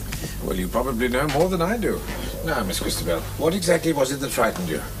everything. Well, you probably know more than I do. Now, Miss Christabel, what exactly was it that frightened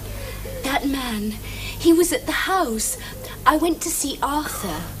you? That man. He was at the house. I went to see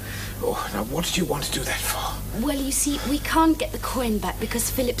Arthur. Oh, now what did you want to do that for? Well, you see, we can't get the coin back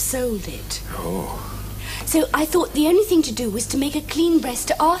because Philip sold it. Oh. So I thought the only thing to do was to make a clean breast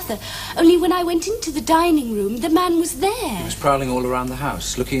to Arthur. Only when I went into the dining room, the man was there. He was prowling all around the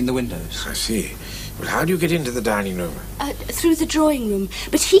house, looking in the windows. I see. Well, how do you get into the dining room? Through the drawing room.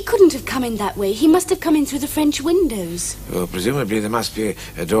 But he couldn't have come in that way. He must have come in through the French windows. Well, presumably there must be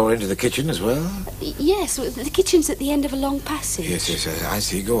a door into the kitchen as well? Yes, the kitchen's at the end of a long passage. Yes, I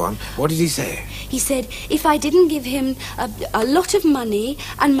see. Go on. What did he say? He said if I didn't give him a lot of money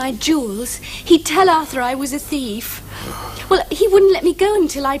and my jewels, he'd tell Arthur I was a thief. Well, he wouldn't let me go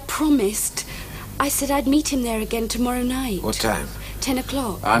until I promised. I said I'd meet him there again tomorrow night. What time? 10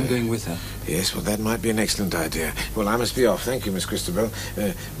 o'clock. I'm going with her. Yes, well, that might be an excellent idea. Well, I must be off. Thank you, Miss Christabel.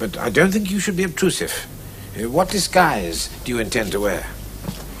 But I don't think you should be obtrusive. What disguise do you intend to wear?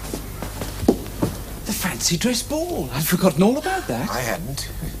 The fancy dress ball. I'd forgotten all about that. I hadn't.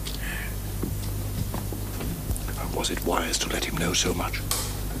 Was it wise to let him know so much?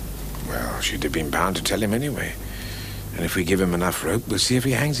 Well, she'd have been bound to tell him anyway. And if we give him enough rope, we'll see if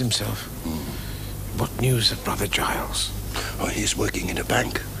he hangs himself. What news of Brother Giles? Oh, he's working in a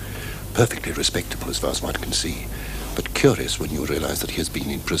bank. Perfectly respectable as far as one can see. But curious when you realize that he has been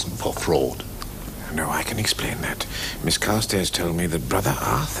in prison for fraud. No, I can explain that. Miss Carstairs told me that Brother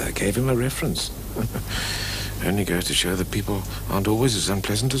Arthur gave him a reference. Only goes to show that people aren't always as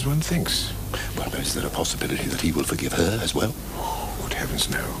unpleasant as one thinks. Well, is there a possibility that he will forgive her as well? Oh, good heavens,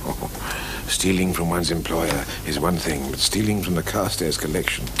 no. Stealing from one's employer is one thing, but stealing from the Carstairs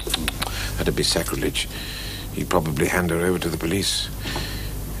collection, that'd be sacrilege. He'd probably hand her over to the police.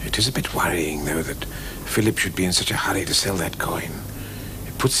 It is a bit worrying, though, that Philip should be in such a hurry to sell that coin.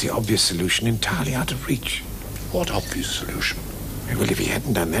 It puts the obvious solution entirely out of reach. What obvious solution? Well, if he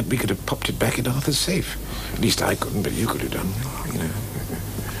hadn't done that, we could have popped it back in Arthur's safe. At least I couldn't, but you could have done, you know.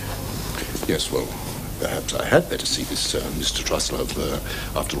 Yes, well, Perhaps I had better see this Mr. Truslove.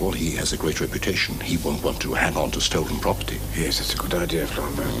 After all, he has a great reputation. He won't want to hang on to stolen property. Yes, that's a good idea,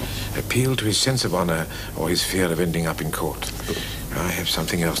 Flambeau. Appeal to his sense of honor or his fear of ending up in court. I have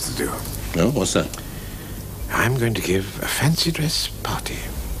something else to do. No? What's that? I'm going to give a fancy dress party.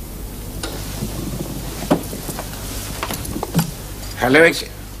 Hello,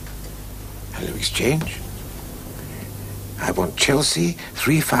 Exchange. I want Chelsea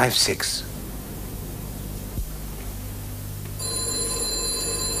 356.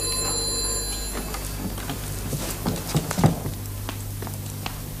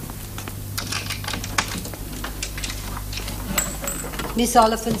 Miss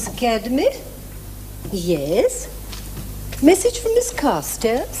Oliphant's Academy? Yes. Message from Miss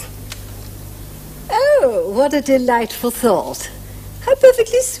Carstairs? Oh, what a delightful thought. How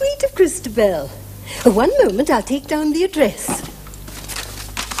perfectly sweet of Christabel. One moment, I'll take down the address.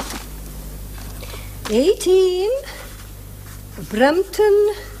 18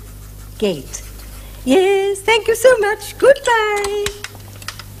 Brumpton Gate. Yes, thank you so much. Goodbye.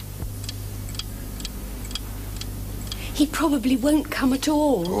 He probably won't come at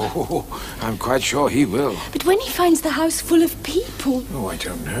all. Oh, I'm quite sure he will. But when he finds the house full of people... Oh, I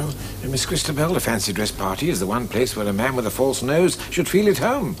don't know. Miss Christabel, the fancy dress party is the one place where a man with a false nose should feel at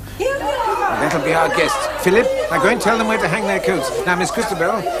home. That'll be our guest. Philip, now go and tell them where to hang their coats. Now, Miss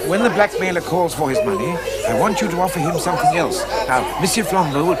Christabel, when the blackmailer calls for his money, I want you to offer him something else. Now, Monsieur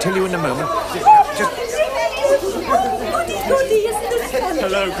Flambeau will tell you in a moment. Just...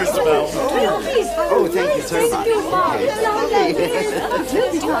 Hello, Christabel. Oh, thank you so much.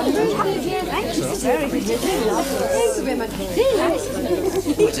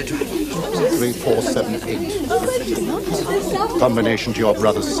 What's it? 3478. Combination to your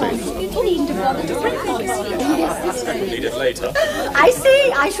brother's safe. Need it later. I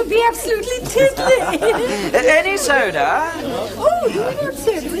see. I shall be absolutely tiddly. Any soda? Oh, you want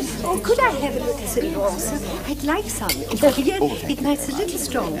soda? Oh, could I have a little soda also? I'd like some. Yes, it makes a little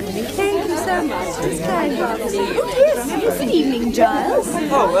stronger. Thank you so much. It's kind of you. Oh, yes. Good evening, Giles.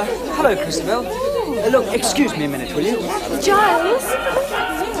 Oh, hello, Christabel. Look, excuse me a minute, will you? Giles?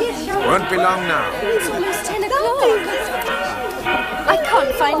 Won't be long now. It's almost 10 o'clock. I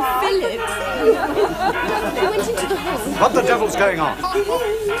can't find Philip. I went into the hall. What the devil's going on?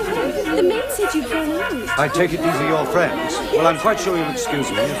 The maid said you'd gone out. I take it these are your friends. Well, I'm quite sure you'll excuse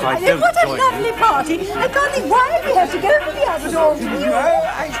me if I don't What a join lovely you. party. I can't think why we have to go to the other door.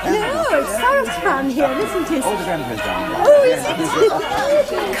 No, it's so much fun here, isn't it? All the grandpa's down. Oh, is it?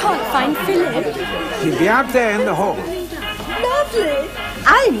 I can't find Philip. He'll be out there in the hall. Lovely.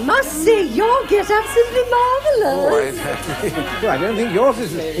 I must say, your get-up simply marvellous. Well, I don't think yours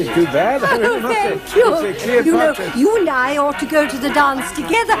is too bad. I really must say. Thank you. It's a clear You know, portrait. you and I ought to go to the dance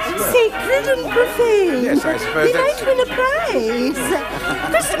together, sacred and profane. Yes, I suppose we that's- might win a prize.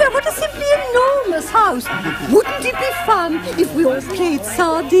 Christopher, what a simply enormous house. Wouldn't it be fun if we all played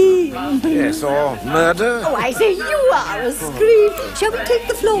sardines? Yes, or murder. Oh, I say, you are a scream. Shall we take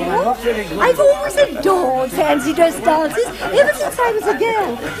the floor? I've always adored fancy dress dances, ever since I was a girl. You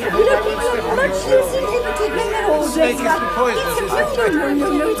know, people are much less inhibited when they're all dressed up. No,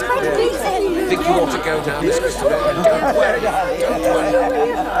 it's quite a big I think you ought to go now, Miss Christabel. Don't worry.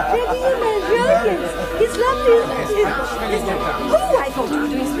 It's lovely, isn't it? Oh, I thought you were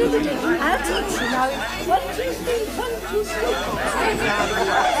doing splendidly. I'll teach you now. 1, 2, 3, 1, 2,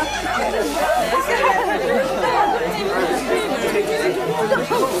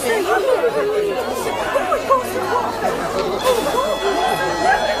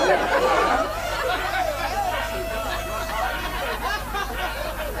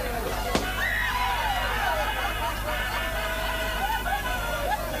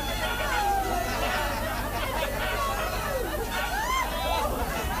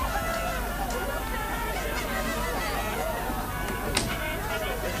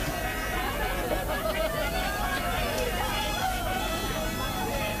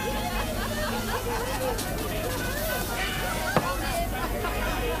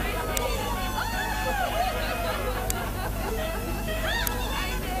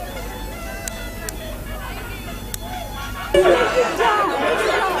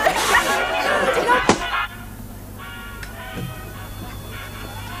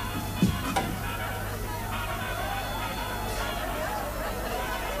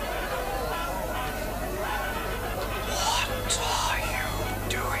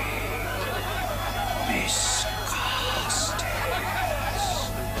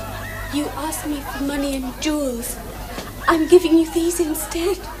 You asked me for money and jewels. I'm giving you these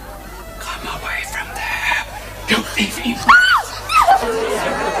instead. Come away from there. Don't leave me.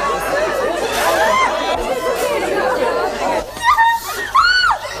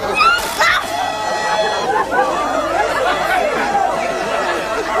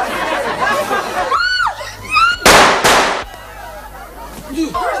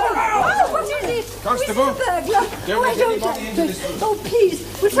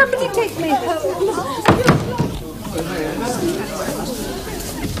 please, will somebody take me home?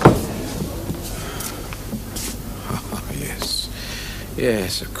 Oh, yes.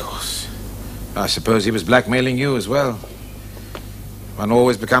 Yes, of course. I suppose he was blackmailing you as well. One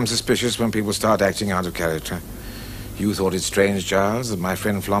always becomes suspicious when people start acting out of character. You thought it strange, Giles, that my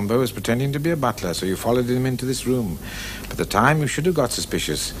friend Flambeau was pretending to be a butler, so you followed him into this room. But the time you should have got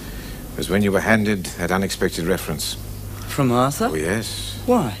suspicious was when you were handed that unexpected reference. From Arthur? Oh, yes.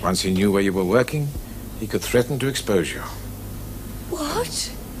 Why? Once he knew where you were working, he could threaten to expose you.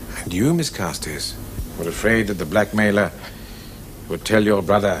 What? And you, Miss Carstairs, were afraid that the blackmailer would tell your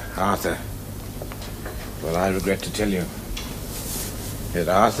brother, Arthur. Well, I regret to tell you that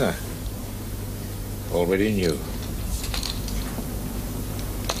Arthur already knew.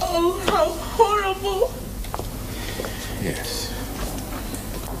 Oh, how horrible. Yes.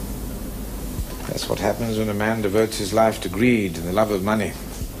 That's what happens when a man devotes his life to greed and the love of money.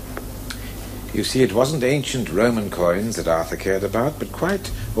 You see, it wasn't ancient Roman coins that Arthur cared about, but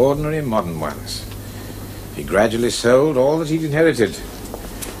quite ordinary modern ones. He gradually sold all that he'd inherited,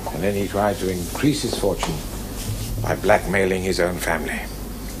 and then he tried to increase his fortune by blackmailing his own family.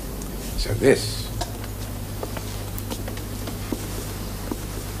 So this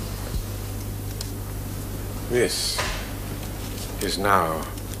is now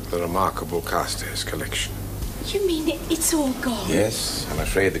the remarkable Carstairs collection. You mean it's all gone? Yes, I'm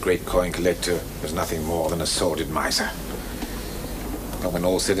afraid the great coin collector was nothing more than a sordid miser. But when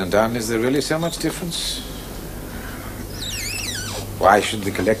all's said and done, is there really so much difference? Why should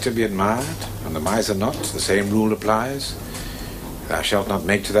the collector be admired and the miser not? The same rule applies. Thou shalt not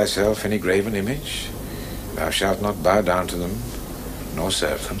make to thyself any graven image. Thou shalt not bow down to them, nor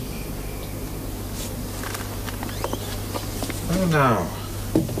serve them. Oh, now,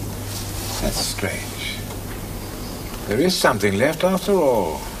 that's strange. There is something left after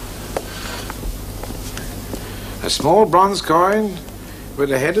all. A small bronze coin with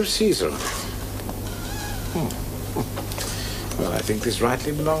the head of Caesar on it. Well, I think this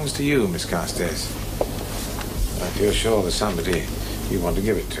rightly belongs to you, Miss Carstairs. I feel sure there's somebody you want to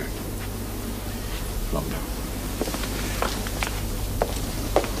give it to. Flambeau.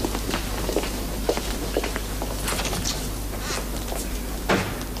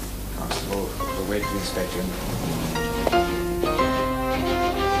 Constable, we'll wait to inspect him.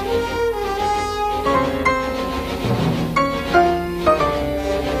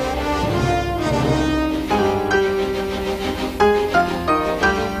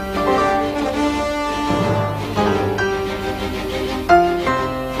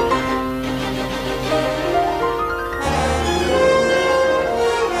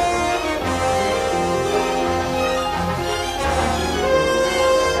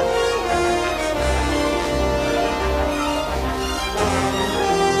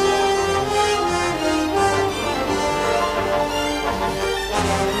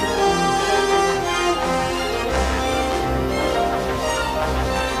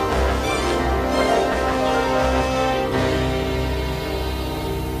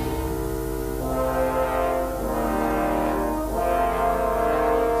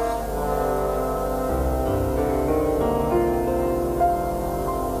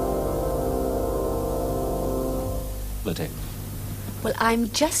 Well, I'm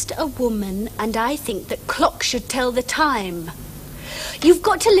just a woman, and I think that clocks should tell the time. You've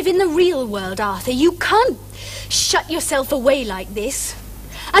got to live in the real world, Arthur. You can't shut yourself away like this.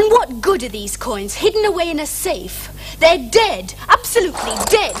 And what good are these coins hidden away in a safe? They're dead, absolutely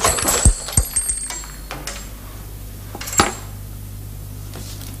dead.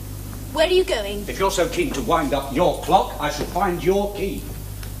 Where are you going? If you're so keen to wind up your clock, I should find your key.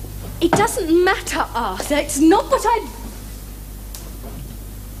 It doesn't matter, Arthur. It's not what I...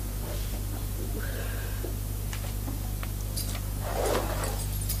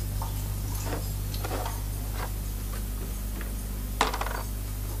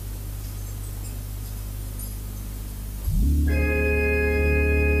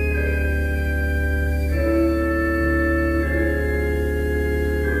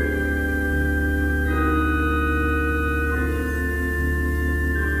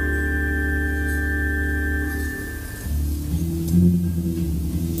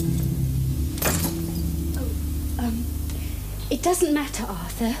 It doesn't matter,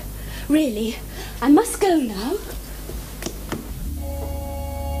 Arthur. Really, I must go now.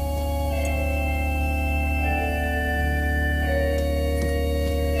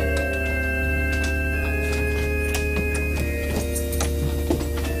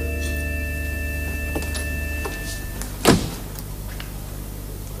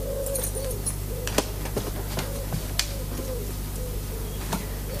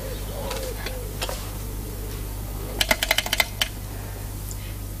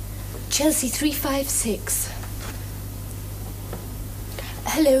 Chelsea 356.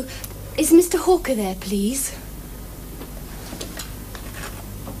 Hello, is Mr. Hawker there, please?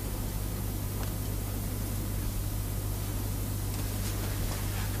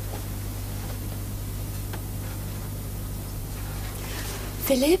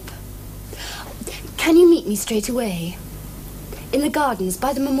 Philip? Can you meet me straight away? In the gardens,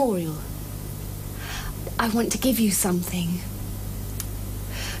 by the memorial. I want to give you something.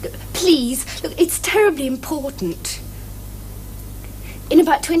 Please, look, it's terribly important. In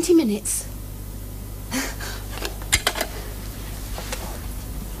about 20 minutes.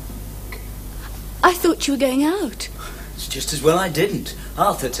 I thought you were going out. It's just as well I didn't.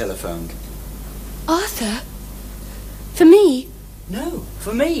 Arthur telephoned. Arthur? For me? No,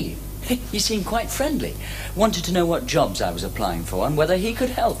 for me. He seemed quite friendly. Wanted to know what jobs I was applying for and whether he could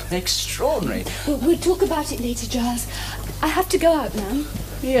help. Extraordinary. We'll talk about it later, Giles. I have to go out now.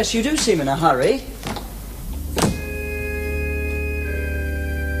 Yes, you do seem in a hurry.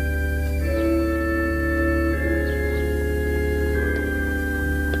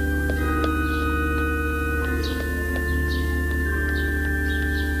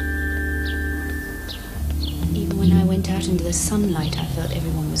 Even when I went out into the sunlight, I felt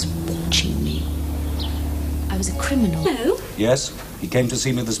everyone was watching me. I was a criminal. No? Yes, he came to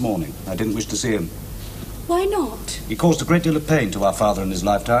see me this morning. I didn't wish to see him. Why not? He caused a great deal of pain to our father in his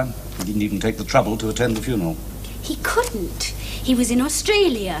lifetime. He didn't even take the trouble to attend the funeral. He couldn't. He was in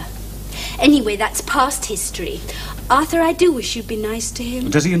Australia. Anyway, that's past history. Arthur, I do wish you'd be nice to him.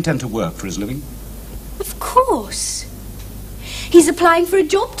 Does he intend to work for his living? Of course. He's applying for a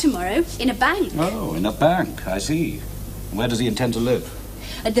job tomorrow in a bank. Oh, in a bank, I see. Where does he intend to live?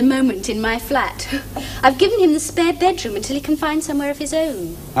 At the moment, in my flat. I've given him the spare bedroom until he can find somewhere of his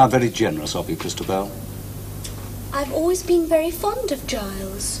own. How very generous of you, Christabel. I've always been very fond of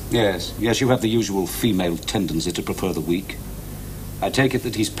Giles. Yes, you have the usual female tendency to prefer the weak. I take it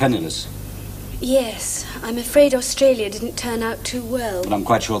that he's penniless. Yes, I'm afraid Australia didn't turn out too well. But I'm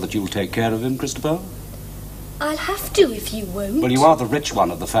quite sure that you'll take care of him, Christabel. I'll have to if you won't. Well, you are the rich one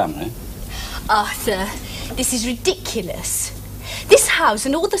of the family. Arthur, this is ridiculous. This house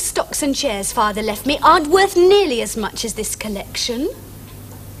and all the stocks and shares Father left me aren't worth nearly as much as this collection.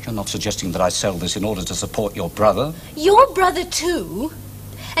 You're not suggesting that I sell this in order to support your brother? Your brother too?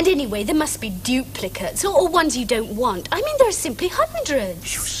 And anyway, there must be duplicates or ones you don't want. I mean, there are simply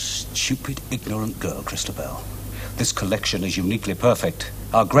hundreds. You stupid, ignorant girl, Christabel. This collection is uniquely perfect.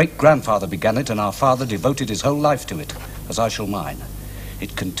 Our great-grandfather began it, and our father devoted his whole life to it, as I shall mine.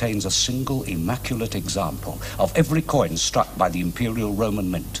 It contains a single immaculate example of every coin struck by the Imperial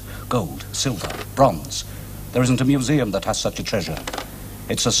Roman Mint. Gold, silver, bronze. There isn't a museum that has such a treasure.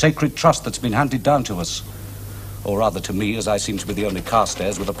 It's a sacred trust that's been handed down to us. Or rather to me, as I seem to be the only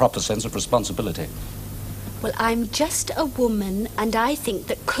Carstairs with a proper sense of responsibility. Well, I'm just a woman, and I think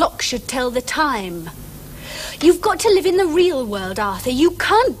that clocks should tell the time. You've got to live in the real world, Arthur. You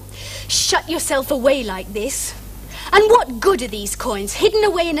can't shut yourself away like this. And what good are these coins hidden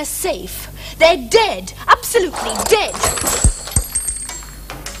away in a safe? They're dead, absolutely dead.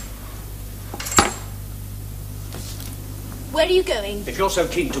 Where are you going? If you're so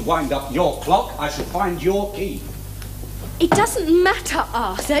keen to wind up your clock, I shall find your key. It doesn't matter,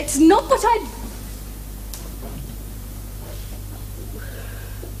 Arthur. It's not what I...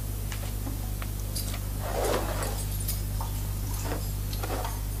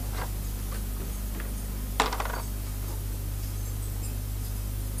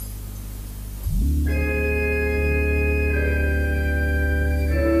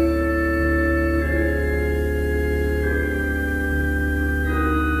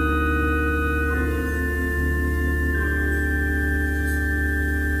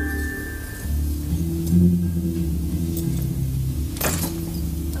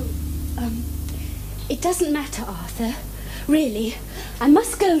 It doesn't matter, Arthur. Really, I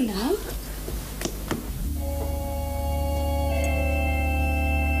must go now.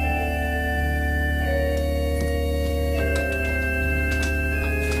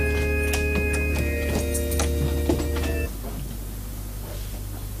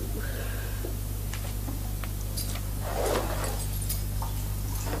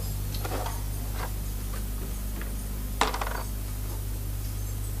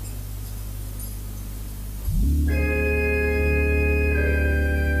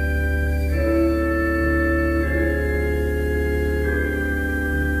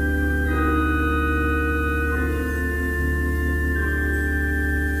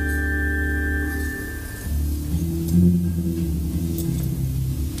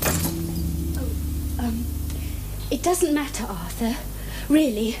 It doesn't matter, Arthur.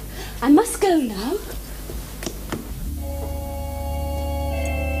 Really, I must go now.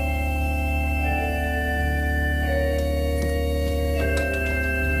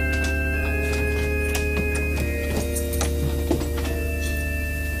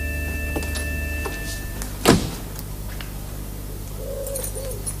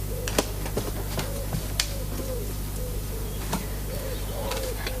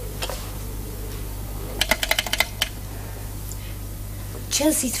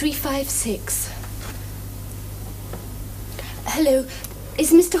 Chelsea 356. Hello,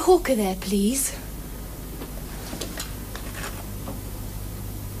 is Mr. Hawker there, please?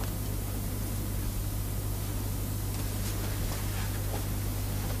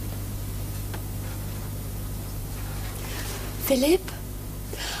 Philip?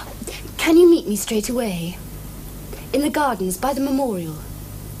 Can you meet me straight away? In the gardens, by the memorial.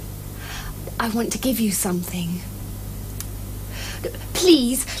 I want to give you something.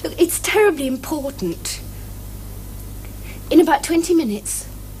 Please, look, it's terribly important. In about 20 minutes.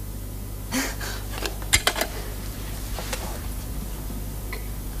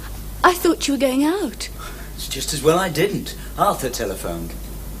 I thought you were going out. It's just as well I didn't. Arthur telephoned.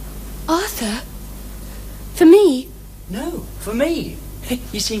 Arthur? For me? No, for me.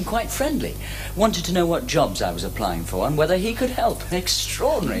 He seemed quite friendly. Wanted to know what jobs I was applying for and whether he could help.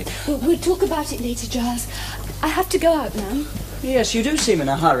 Extraordinary. We'll talk about it later, Giles. I have to go out now. Yes, you do seem in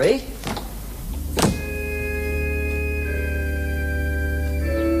a hurry.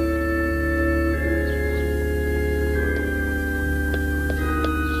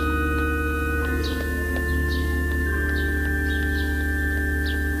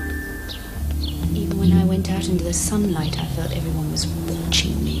 Even when I went out into the sunlight, I felt everyone was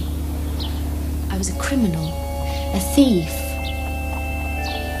watching me. I was a criminal, a thief.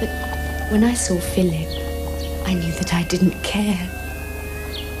 But when I saw Philip, I knew that I didn't care.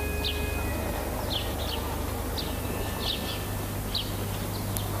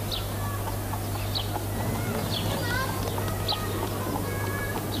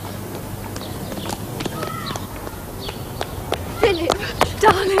 Philip,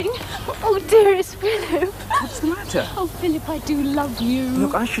 darling. Oh, dearest Philip. What's the matter? Oh, Philip, I do love you.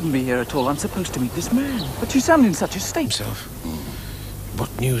 Look, I shouldn't be here at all. I'm supposed to meet this man. But you sound in such a state. Himself.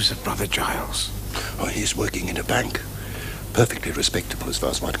 What news of Brother Giles? Oh, he's working in a bank. Perfectly respectable as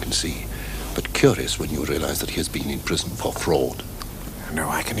far as one can see. But curious when you realize that he has been in prison for fraud. No,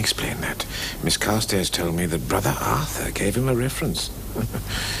 I can explain that. Miss Carstairs told me that Brother Arthur gave him a reference.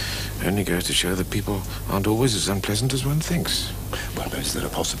 Only goes to show that people aren't always as unpleasant as one thinks. Well, is there a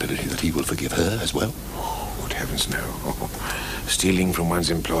possibility that he will forgive her as well? Oh, good heavens, no. Stealing from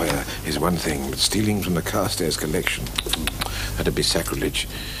one's employer is one thing, but stealing from the Carstairs collection, that'd be sacrilege.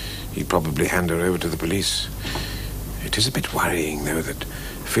 He'd probably hand her over to the police. It is a bit worrying, though, that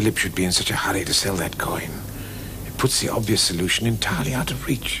Philip should be in such a hurry to sell that coin. It puts the obvious solution entirely out of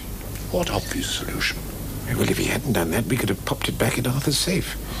reach. What obvious solution? Well, if he hadn't done that, we could have popped it back in Arthur's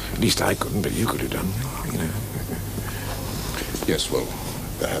safe. At least I couldn't, but you could have done, you know. Yes, well,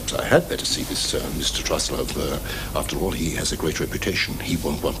 perhaps I had better see this Mr. Truslove. After all, he has a great reputation. He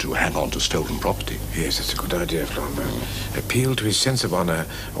won't want to hang on to stolen property. Yes, that's a good idea, Flambeau. Appeal to his sense of honor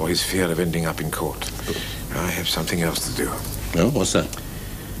or his fear of ending up in court. I have something else to do. No, what's that?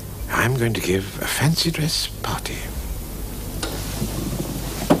 I'm going to give a fancy dress party.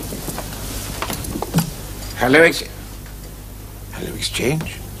 Hello,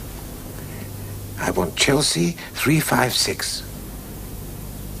 Exchange. I want Chelsea 356.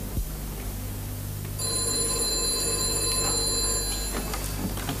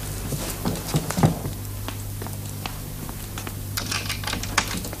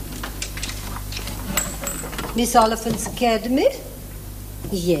 Miss Oliphant's Academy?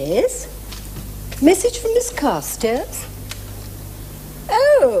 Yes. Message from Miss Carstairs?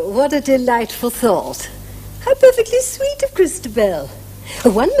 Oh, what a delightful thought. How perfectly sweet of Christabel.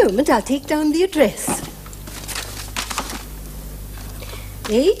 One moment, I'll take down the address.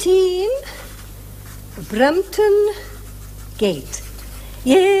 18 Brumpton Gate.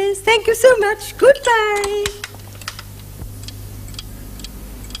 Yes, thank you so much. Goodbye.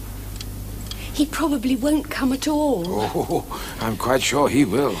 He probably won't come at all. Oh, I'm quite sure he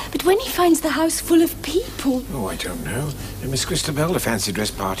will. But when he finds the house full of people... Oh, I don't know. Miss Christabel, the fancy dress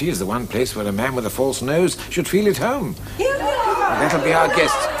party is the one place where a man with a false nose should feel at home. That'll be our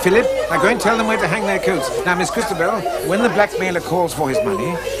guest. Philip, now go and tell them where to hang their coats. Now, Miss Christabel, when the blackmailer calls for his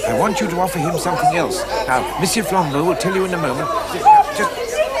money, I want you to offer him something else. Now, Monsieur Flambeau will tell you in a moment. Just...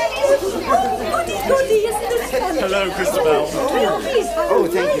 Goody, isn't this funny? Hello, Christabel. Oh,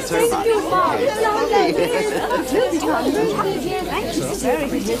 thank you so much.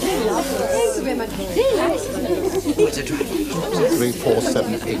 What's it?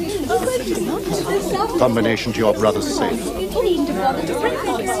 3478. Combination to your brother's safe.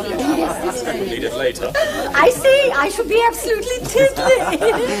 Need it later. I see. I shall be absolutely tiddly.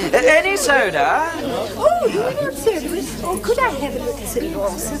 Any soda? Oh, you want soda? Oh, could I have a little soda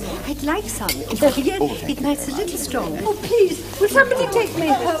also? I'd like some. It might be a little strong. Oh, please, will somebody take me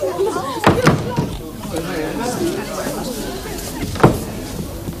home?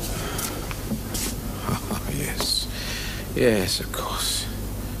 Oh, yes. Yes, of course.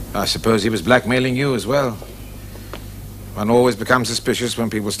 I suppose he was blackmailing you as well. One always becomes suspicious when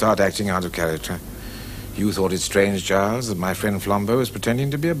people start acting out of character. You thought it strange, Giles, that my friend Flambeau was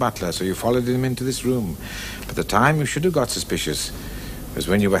pretending to be a butler, so you followed him into this room. But the time you should have got suspicious was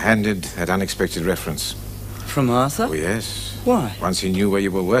when you were handed that unexpected reference. From Arthur? Oh, yes. Why? Once he knew where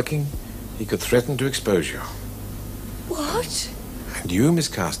you were working, he could threaten to expose you. What? And you, Miss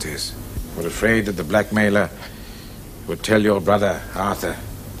Carstairs, were afraid that the blackmailer would tell your brother, Arthur.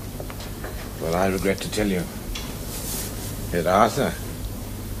 Well, I regret to tell you that Arthur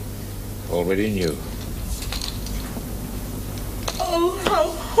already knew. Oh,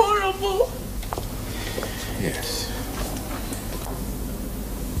 how horrible. Yes.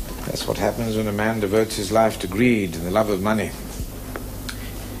 That's what happens when a man devotes his life to greed and the love of money.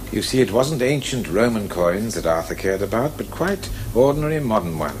 You see, it wasn't ancient Roman coins that Arthur cared about, but quite ordinary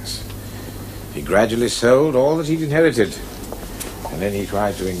modern ones. He gradually sold all that he'd inherited, and then he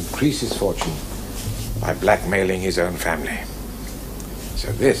tried to increase his fortune by blackmailing his own family.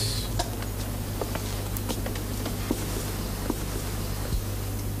 So this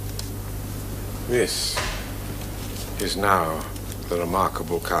is now the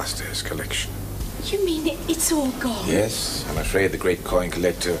remarkable Carstairs collection. You mean it's all gone? Yes, I'm afraid the great coin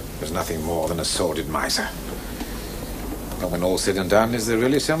collector was nothing more than a sordid miser. But when all's said and done, is there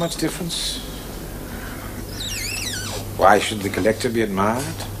really so much difference? Why should the collector be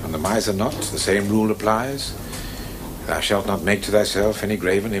admired and the miser not? The same rule applies. Thou shalt not make to thyself any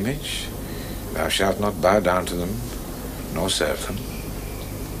graven image. Thou shalt not bow down to them, nor serve them.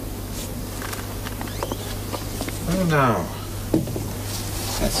 Oh, now,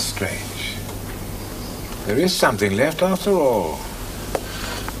 that's strange. There is something left after all.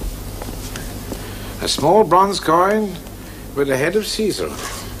 A small bronze coin with the head of Ceasar.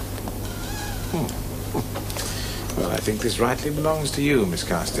 Well, I think this rightly belongs to you, Miss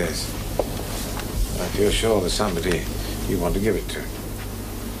Carstairs. I feel sure there's somebody you want to give it to.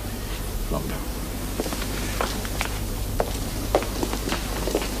 Flambeau.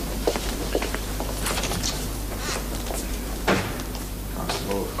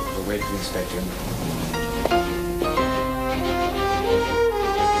 Constable, we'll wait for the inspector.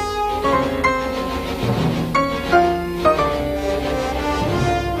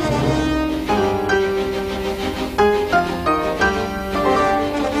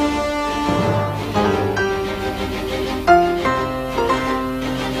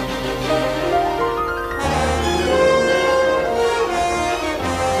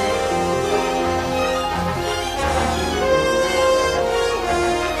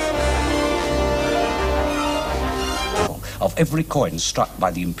 Every coin struck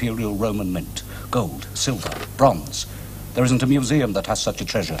by the Imperial Roman Mint. Gold, silver, bronze. There isn't a museum that has such a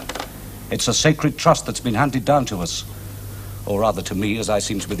treasure. It's a sacred trust that's been handed down to us. Or rather to me, as I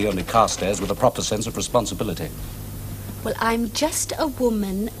seem to be the only Carstairs with a proper sense of responsibility. Well, I'm just a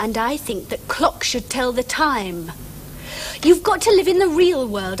woman, and I think that clocks should tell the time. You've got to live in the real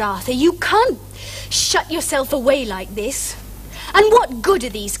world, Arthur. You can't shut yourself away like this. And what good are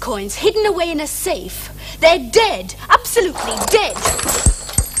these coins hidden away in a safe? They're dead. Absolutely dead.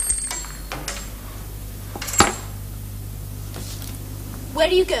 Where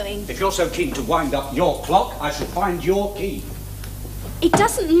are you going? If you're so keen to wind up your clock, I shall find your key. It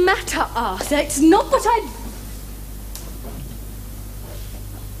doesn't matter, Arthur. It's not what I...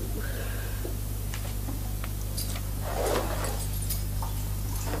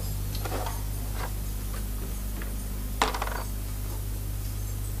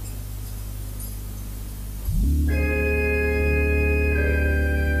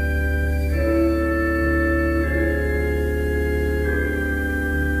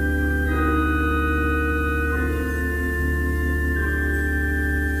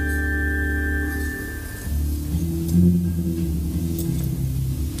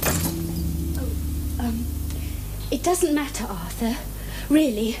 It doesn't matter, Arthur.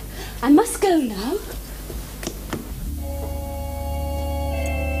 Really. I must go now.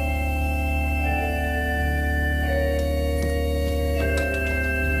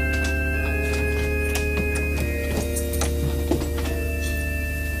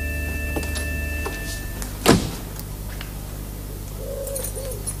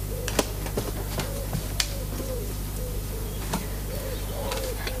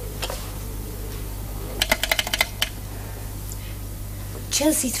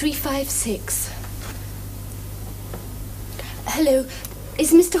 Chelsea 356. Hello,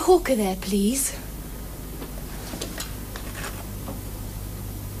 is Mr. Hawker there, please?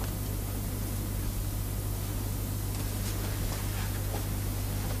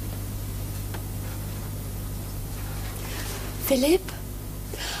 Philip?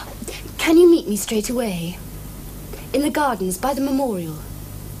 Can you meet me straight away? In the gardens, by the memorial.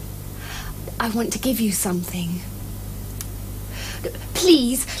 I want to give you something.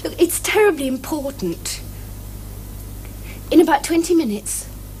 Please, look, it's terribly important. In about 20 minutes.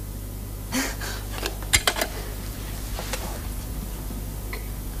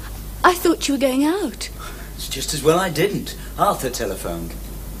 I thought you were going out. It's just as well I didn't. Arthur telephoned.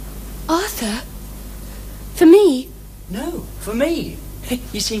 Arthur? For me? No, for me.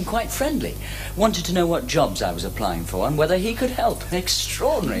 He seemed quite friendly. Wanted to know what jobs I was applying for and whether he could help.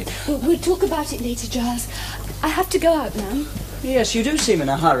 Extraordinary. We'll talk about it later, Giles. I have to go out now. Yes, you do seem in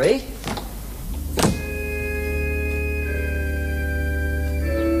a hurry.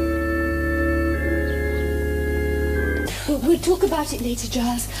 We'll talk about it later,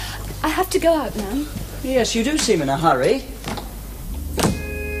 Giles. I have to go out now. Yes, you do seem in a hurry.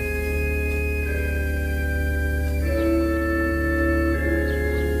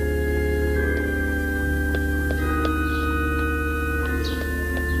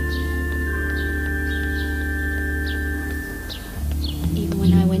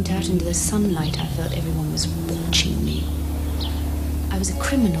 Into the sunlight, I felt everyone was watching me. I was a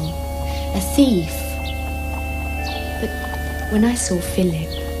criminal, a thief. But when I saw Philip,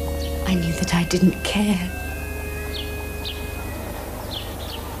 I knew that I didn't care.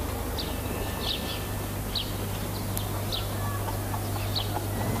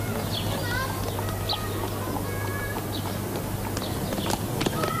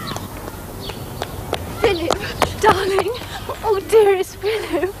 Philip, darling. Oh, dearest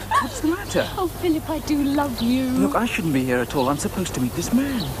Philip. What's the matter? Oh, Philip, I do love you. Look, I shouldn't be here at all. I'm supposed to meet this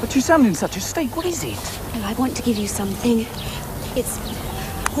man. But you sound in such a state. What is it? Well, I want to give you something. It's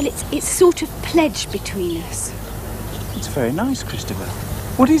sort of pledge between us. It's very nice, Christopher.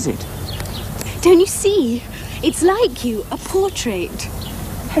 What is it? Don't you see? It's like you, a portrait.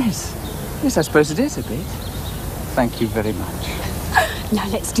 Yes. Yes, I suppose it is a bit. Thank you very much. Now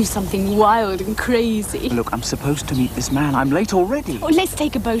let's do something wild and crazy. Look, I'm supposed to meet this man. I'm late already. Oh, let's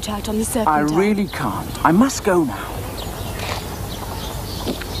take a boat out on the Serpentine. I really can't. I must go now.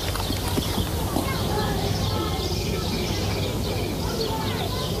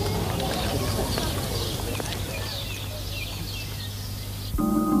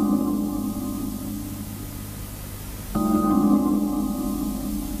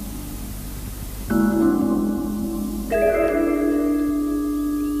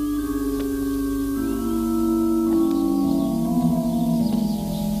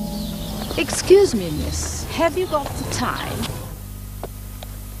 Excuse me, miss. Have you got the time?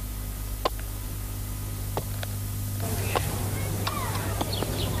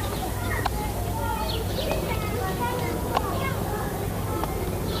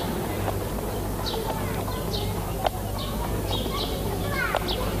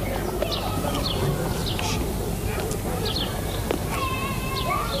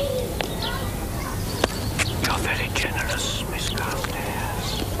 You're very generous, Miss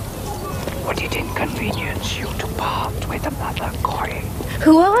Carstairs. Would it inconvenience you to part with another coin?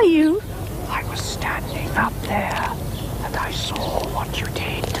 Who are you? I was standing up there, and I saw what you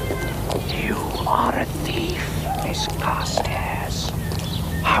did. You are a thief, Miss Carstairs.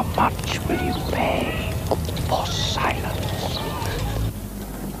 How much will you pay for silence?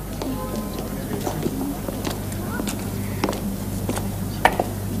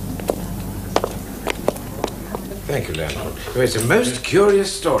 Thank you, landlord. Well, it's a most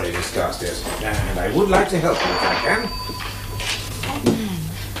curious story, Miss Carstairs, and I would like to help you if I can. That man.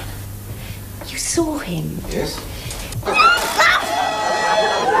 You saw him? Yes.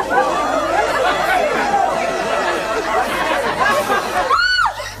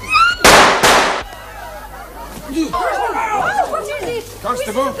 What is it?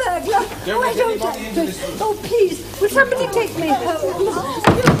 Constable, Who's the burglar? don't let I don't anybody into this room. Oh, please, will somebody take me home?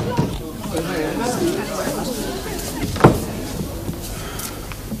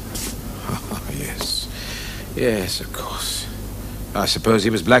 Oh, yes. Yes, of course. I suppose he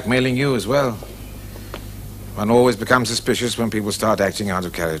was blackmailing you as well. One always becomes suspicious when people start acting out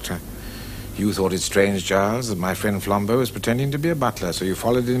of character. You thought it strange, Giles, that my friend Flambeau was pretending to be a butler, so you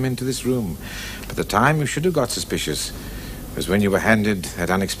followed him into this room. But the time you should have got suspicious was when you were handed that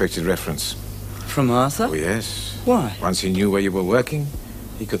unexpected reference. From Arthur? Oh, yes. Why? Once he knew where you were working,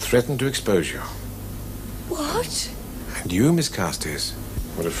 he could threaten to expose you. What? And you, Miss Carstairs,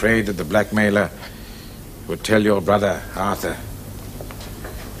 were afraid that the blackmailer would tell your brother, Arthur.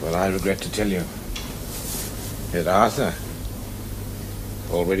 Well, I regret to tell you that Arthur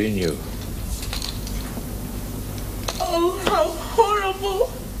already knew. Oh, how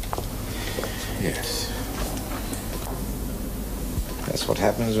horrible. Yes. That's what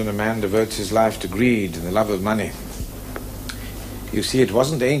happens when a man devotes his life to greed and the love of money. You see, it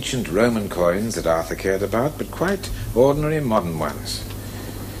wasn't ancient Roman coins that Arthur cared about, but quite ordinary modern ones.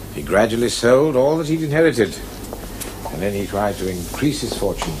 He gradually sold all that he'd inherited, and then he tried to increase his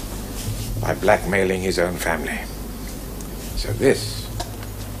fortune by blackmailing his own family. So this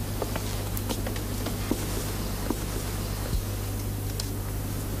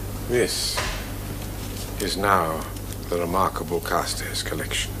is now the remarkable Carstairs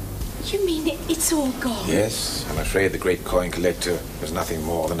collection. You mean it's all gone? Yes, I'm afraid the great coin collector was nothing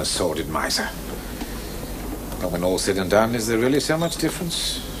more than a sordid miser. But when all's said and done, is there really so much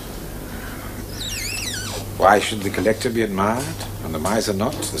difference? Why should the collector be admired and the miser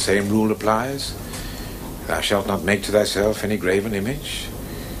not? The same rule applies. Thou shalt not make to thyself any graven image.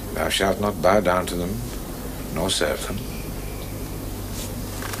 Thou shalt not bow down to them, nor serve them.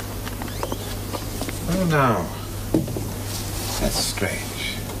 Oh, now, that's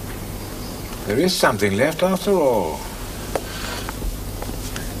strange. There is something left after all.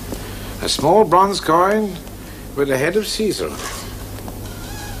 A small bronze coin with the head of Ceasar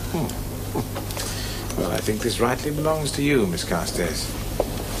on it. Well, I think this rightly belongs to you, Miss Carstairs.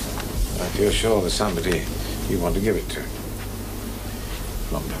 I feel sure there's somebody you want to give it to.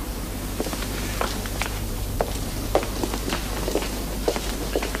 Longer.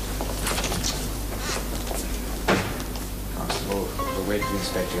 Constable, we'll wait for the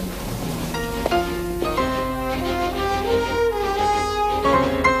inspection.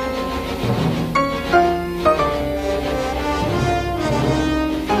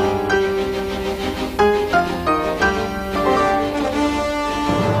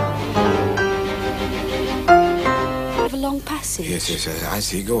 Yes, I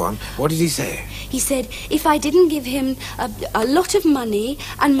see. Go on. What did he say? He said if I didn't give him a lot of money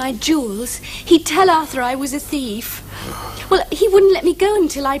and my jewels, he'd tell Arthur I was a thief. Well, he wouldn't let me go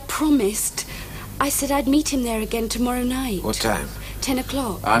until I promised. I said I'd meet him there again tomorrow night. What time? 10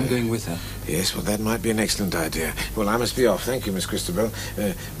 o'clock. I'm going with her. Yes, well, that might be an excellent idea. Well, I must be off. Thank you, Miss Christabel.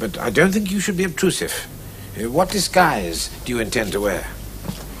 But I don't think you should be obtrusive. What disguise do you intend to wear?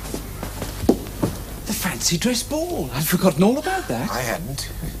 The fancy dress ball. I'd forgotten all about that. I hadn't.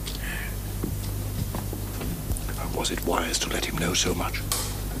 Was it wise to let him know so much?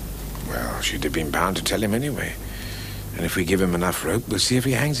 Well, she'd have been bound to tell him anyway. And if we give him enough rope, we'll see if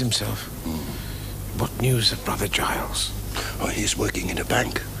he hangs himself. What news of Brother Giles? Oh, he's working in a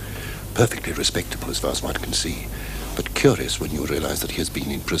bank. Perfectly respectable as far as one can see. But curious when you realize that he has been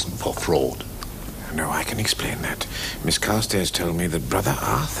in prison for fraud. No, I can explain that. Miss Carstairs told me that Brother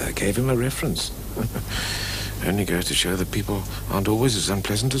Arthur gave him a reference. Only goes to show that people aren't always as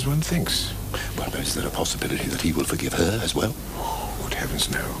unpleasant as one thinks. Well, is there a possibility that he will forgive her as well? Oh, good heavens,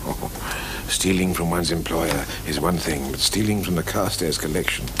 no. Stealing from one's employer is one thing, but stealing from the Carstairs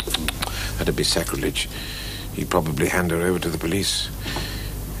collection, that'd be sacrilege. He'd probably hand her over to the police.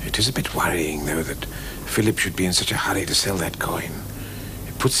 It is a bit worrying, though, that Philip should be in such a hurry to sell that coin.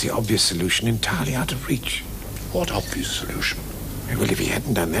 It puts the obvious solution entirely out of reach. What obvious solution? Well, if he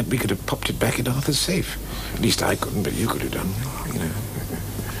hadn't done that, we could have popped it back in Arthur's safe. At least I couldn't, but you could have done, you know.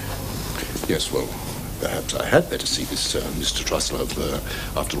 Yes, well, perhaps I had better see this Mr. Truslove.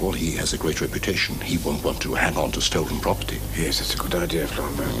 After all, he has a great reputation. He won't want to hang on to stolen property. Yes, that's a good idea,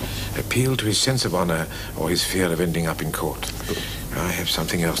 Flambeau. Appeal to his sense of honor or his fear of ending up in court. I have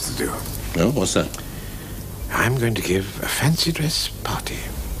something else to do. No, what's that? I'm going to give a fancy dress party.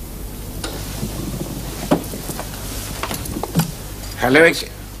 Hello,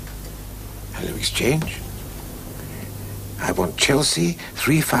 Exchange. I want Chelsea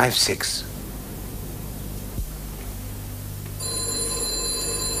 356.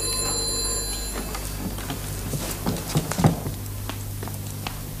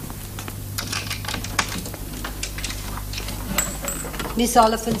 Miss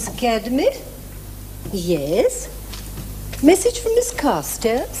Oliphant's Academy? Yes. Message from Miss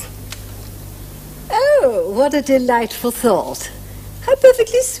Carstairs? Oh, what a delightful thought. How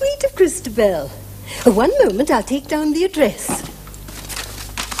perfectly sweet of Christabel. One moment, I'll take down the address.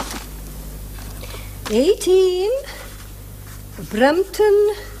 18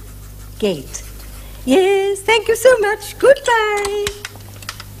 Brumpton Gate. Yes, thank you so much. Goodbye.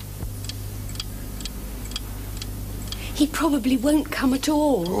 He probably won't come at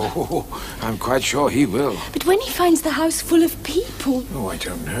all. Oh, I'm quite sure he will. But when he finds the house full of people... Oh, I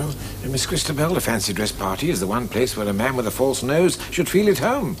don't know. Miss Christabel, the fancy dress party is the one place where a man with a false nose should feel at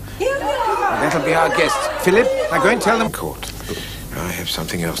home. Here we are. That'll be our guest. Philip, now go and tell them court. I have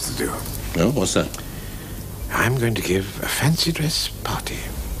something else to do. No, what's that? I'm going to give a fancy dress party.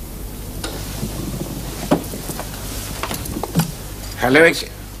 Hello,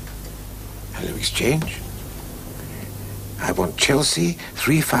 Exchange. I want Chelsea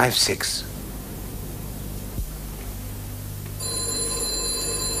 356.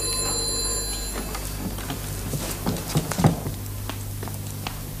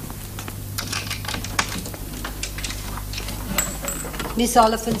 Miss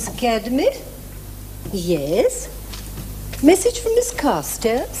Oliphant's Academy? Yes. Message from Miss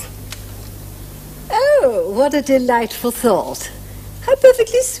Carstairs? Oh, what a delightful thought. How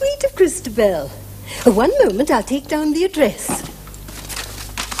perfectly sweet of Christabel. One moment, I'll take down the address.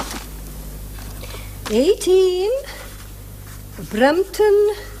 18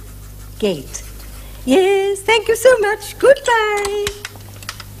 Brumpton Gate. Yes, thank you so much. Goodbye.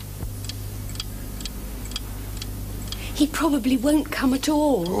 He probably won't come at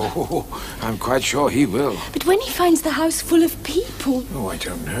all. Oh, I'm quite sure he will. But when he finds the house full of people... Oh, I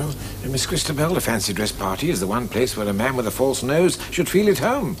don't know. Miss Christabel, the fancy dress party is the one place where a man with a false nose should feel at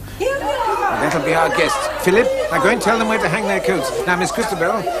home. Here we are. That'll be our guest. Philip, now go and tell them where to hang their coats. Now, Miss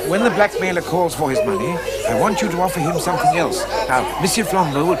Christabel, when the blackmailer calls for his money, I want you to offer him something else. Now, Monsieur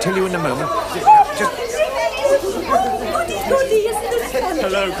Flambeau will tell you in a moment. Just...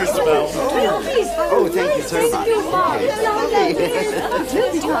 Hello, Christabel. Oh, thank you so much.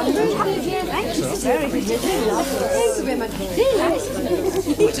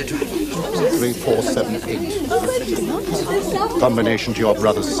 What's it? 3478. Combination to your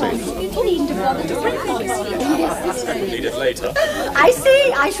brother's safe. Need it later. I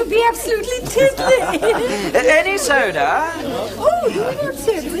see. I shall be absolutely tiddly. Any soda? Oh, you want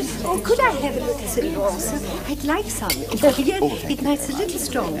soda? Oh, could I have a little soda also? I'd like some. Yes, it might a little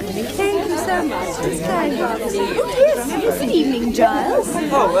strong. Thank you so much. It's kind of you. Oh, yes. Good evening, Giles.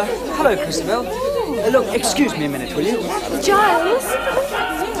 Oh, hello, Christabel. Look, excuse me a minute, will you? Giles?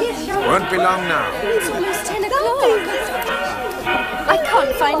 Won't be long now. It's almost 10 o'clock. I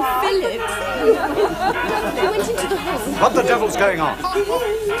can't find Philip. I went into the hall. What the devil's going on?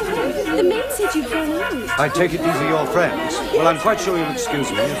 The maid said you'd gone out. I take it these are your friends. Well, I'm quite sure you'll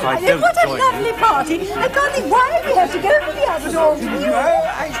excuse me if I don't What a join lovely you. party. I can't think why we have to go to the other door.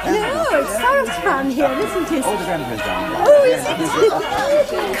 No, it sounds fun here, isn't it? All the grandpa's down. Oh, is it?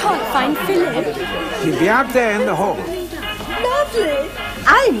 I can't find Philip. He'll be out there in the hall. Lovely.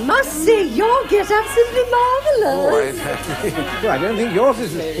 I must say, your get-up simply marvellous. Oh, I don't think yours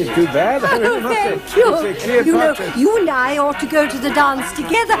is too bad. I really must say. Thank you. It's a clear You know, cut. you and I ought to go to the dance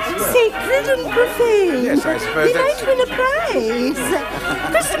together, sacred and profane. Yes, I suppose we that's... might win a prize.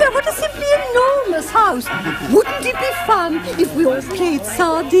 Christopher, what a simply enormous house. Wouldn't it be fun if we all played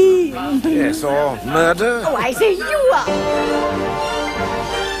sardine? Yes, or murder. Oh, I say you are.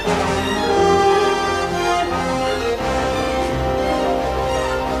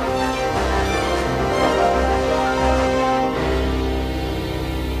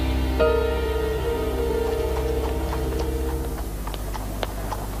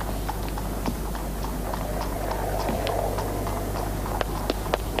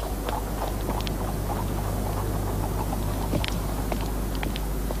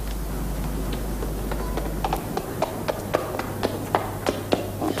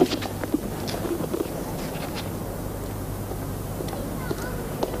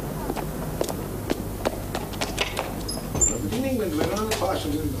 In England, we're rather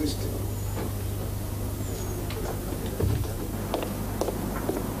partial to this.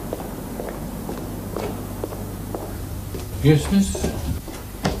 Yes, miss?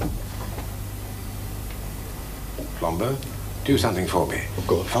 Flambeau, do something for me. Of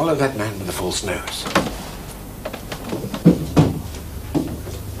course. Follow that man with the false nose.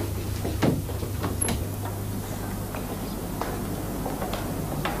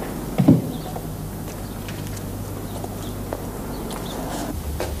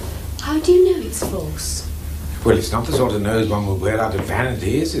 How do you know it's false? Well, it's not the sort of nose one would wear out of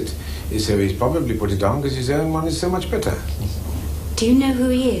vanity, is it? So he's probably put it on because his own one is so much better. Do you know who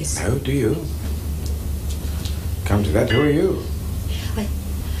he is? No, do you? Come to that, who are you?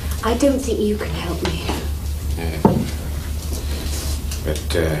 I don't think you can help me.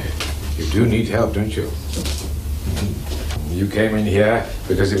 But you do need help, don't you? You came in here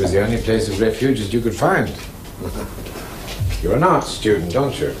because it was the only place of refuge that you could find. You're an art student,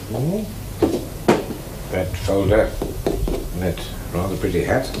 aren't you? That folder. And that rather pretty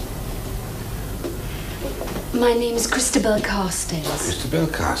hat. My name's Christabel Carstairs. Christabel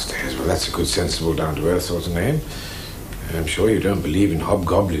Carstairs. Well, that's a good, sensible, down-to-earth sort of name. I'm sure you don't believe in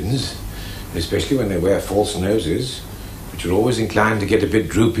hobgoblins, especially when they wear false noses, which are always inclined to get a bit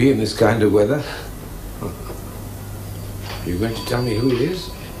droopy in this kind of weather. You going to tell me who it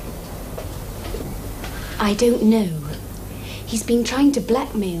is? I don't know. He's been trying to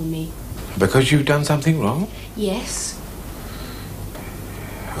blackmail me. Because you've done something wrong? Yes.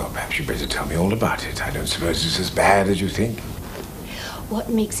 Well, perhaps you'd better tell me all about it. I don't suppose it's as bad as you think. What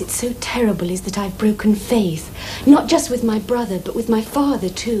makes it so terrible is that I've broken faith. Not just with my brother, but with my father,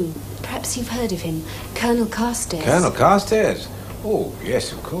 too. Perhaps you've heard of him, Colonel Carstairs. Colonel Carstairs? Oh,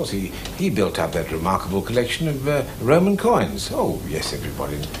 yes, of course. He built up that remarkable collection of Roman coins. Oh, yes,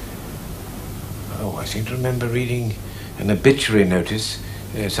 everybody. Oh, I seem to remember reading an obituary notice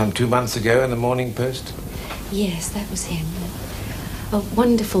some 2 months ago in the Morning Post. Yes, that was him. A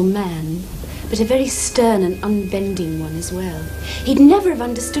wonderful man, but a very stern and unbending one as well. He'd never have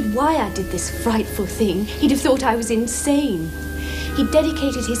understood why I did this frightful thing. He'd have thought I was insane. He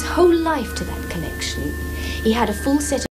dedicated his whole life to that collection. He had a full set of